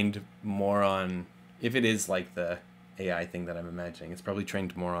trained more on, if it is like the AI thing that I'm imagining, it's probably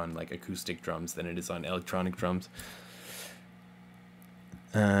trained more on like acoustic drums than it is on electronic drums.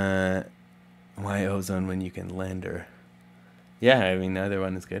 Why ozone when you can lander? Yeah, I mean either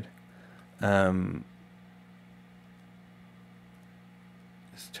one is good. Just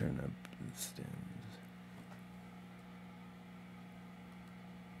turn up the stems.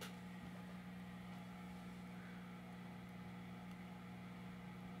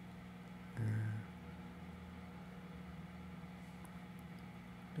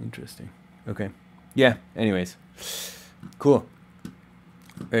 Interesting. Okay. Yeah, anyways. Cool.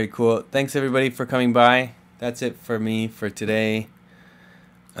 Very cool. Thanks everybody for coming by. That's it for me for today.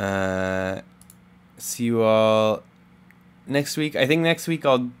 See you all next week. I think next week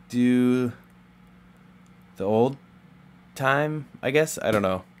I'll do the old time, I guess. I don't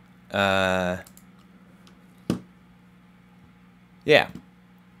know. Yeah.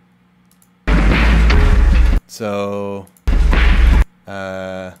 So,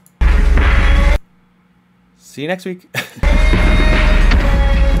 see you next week.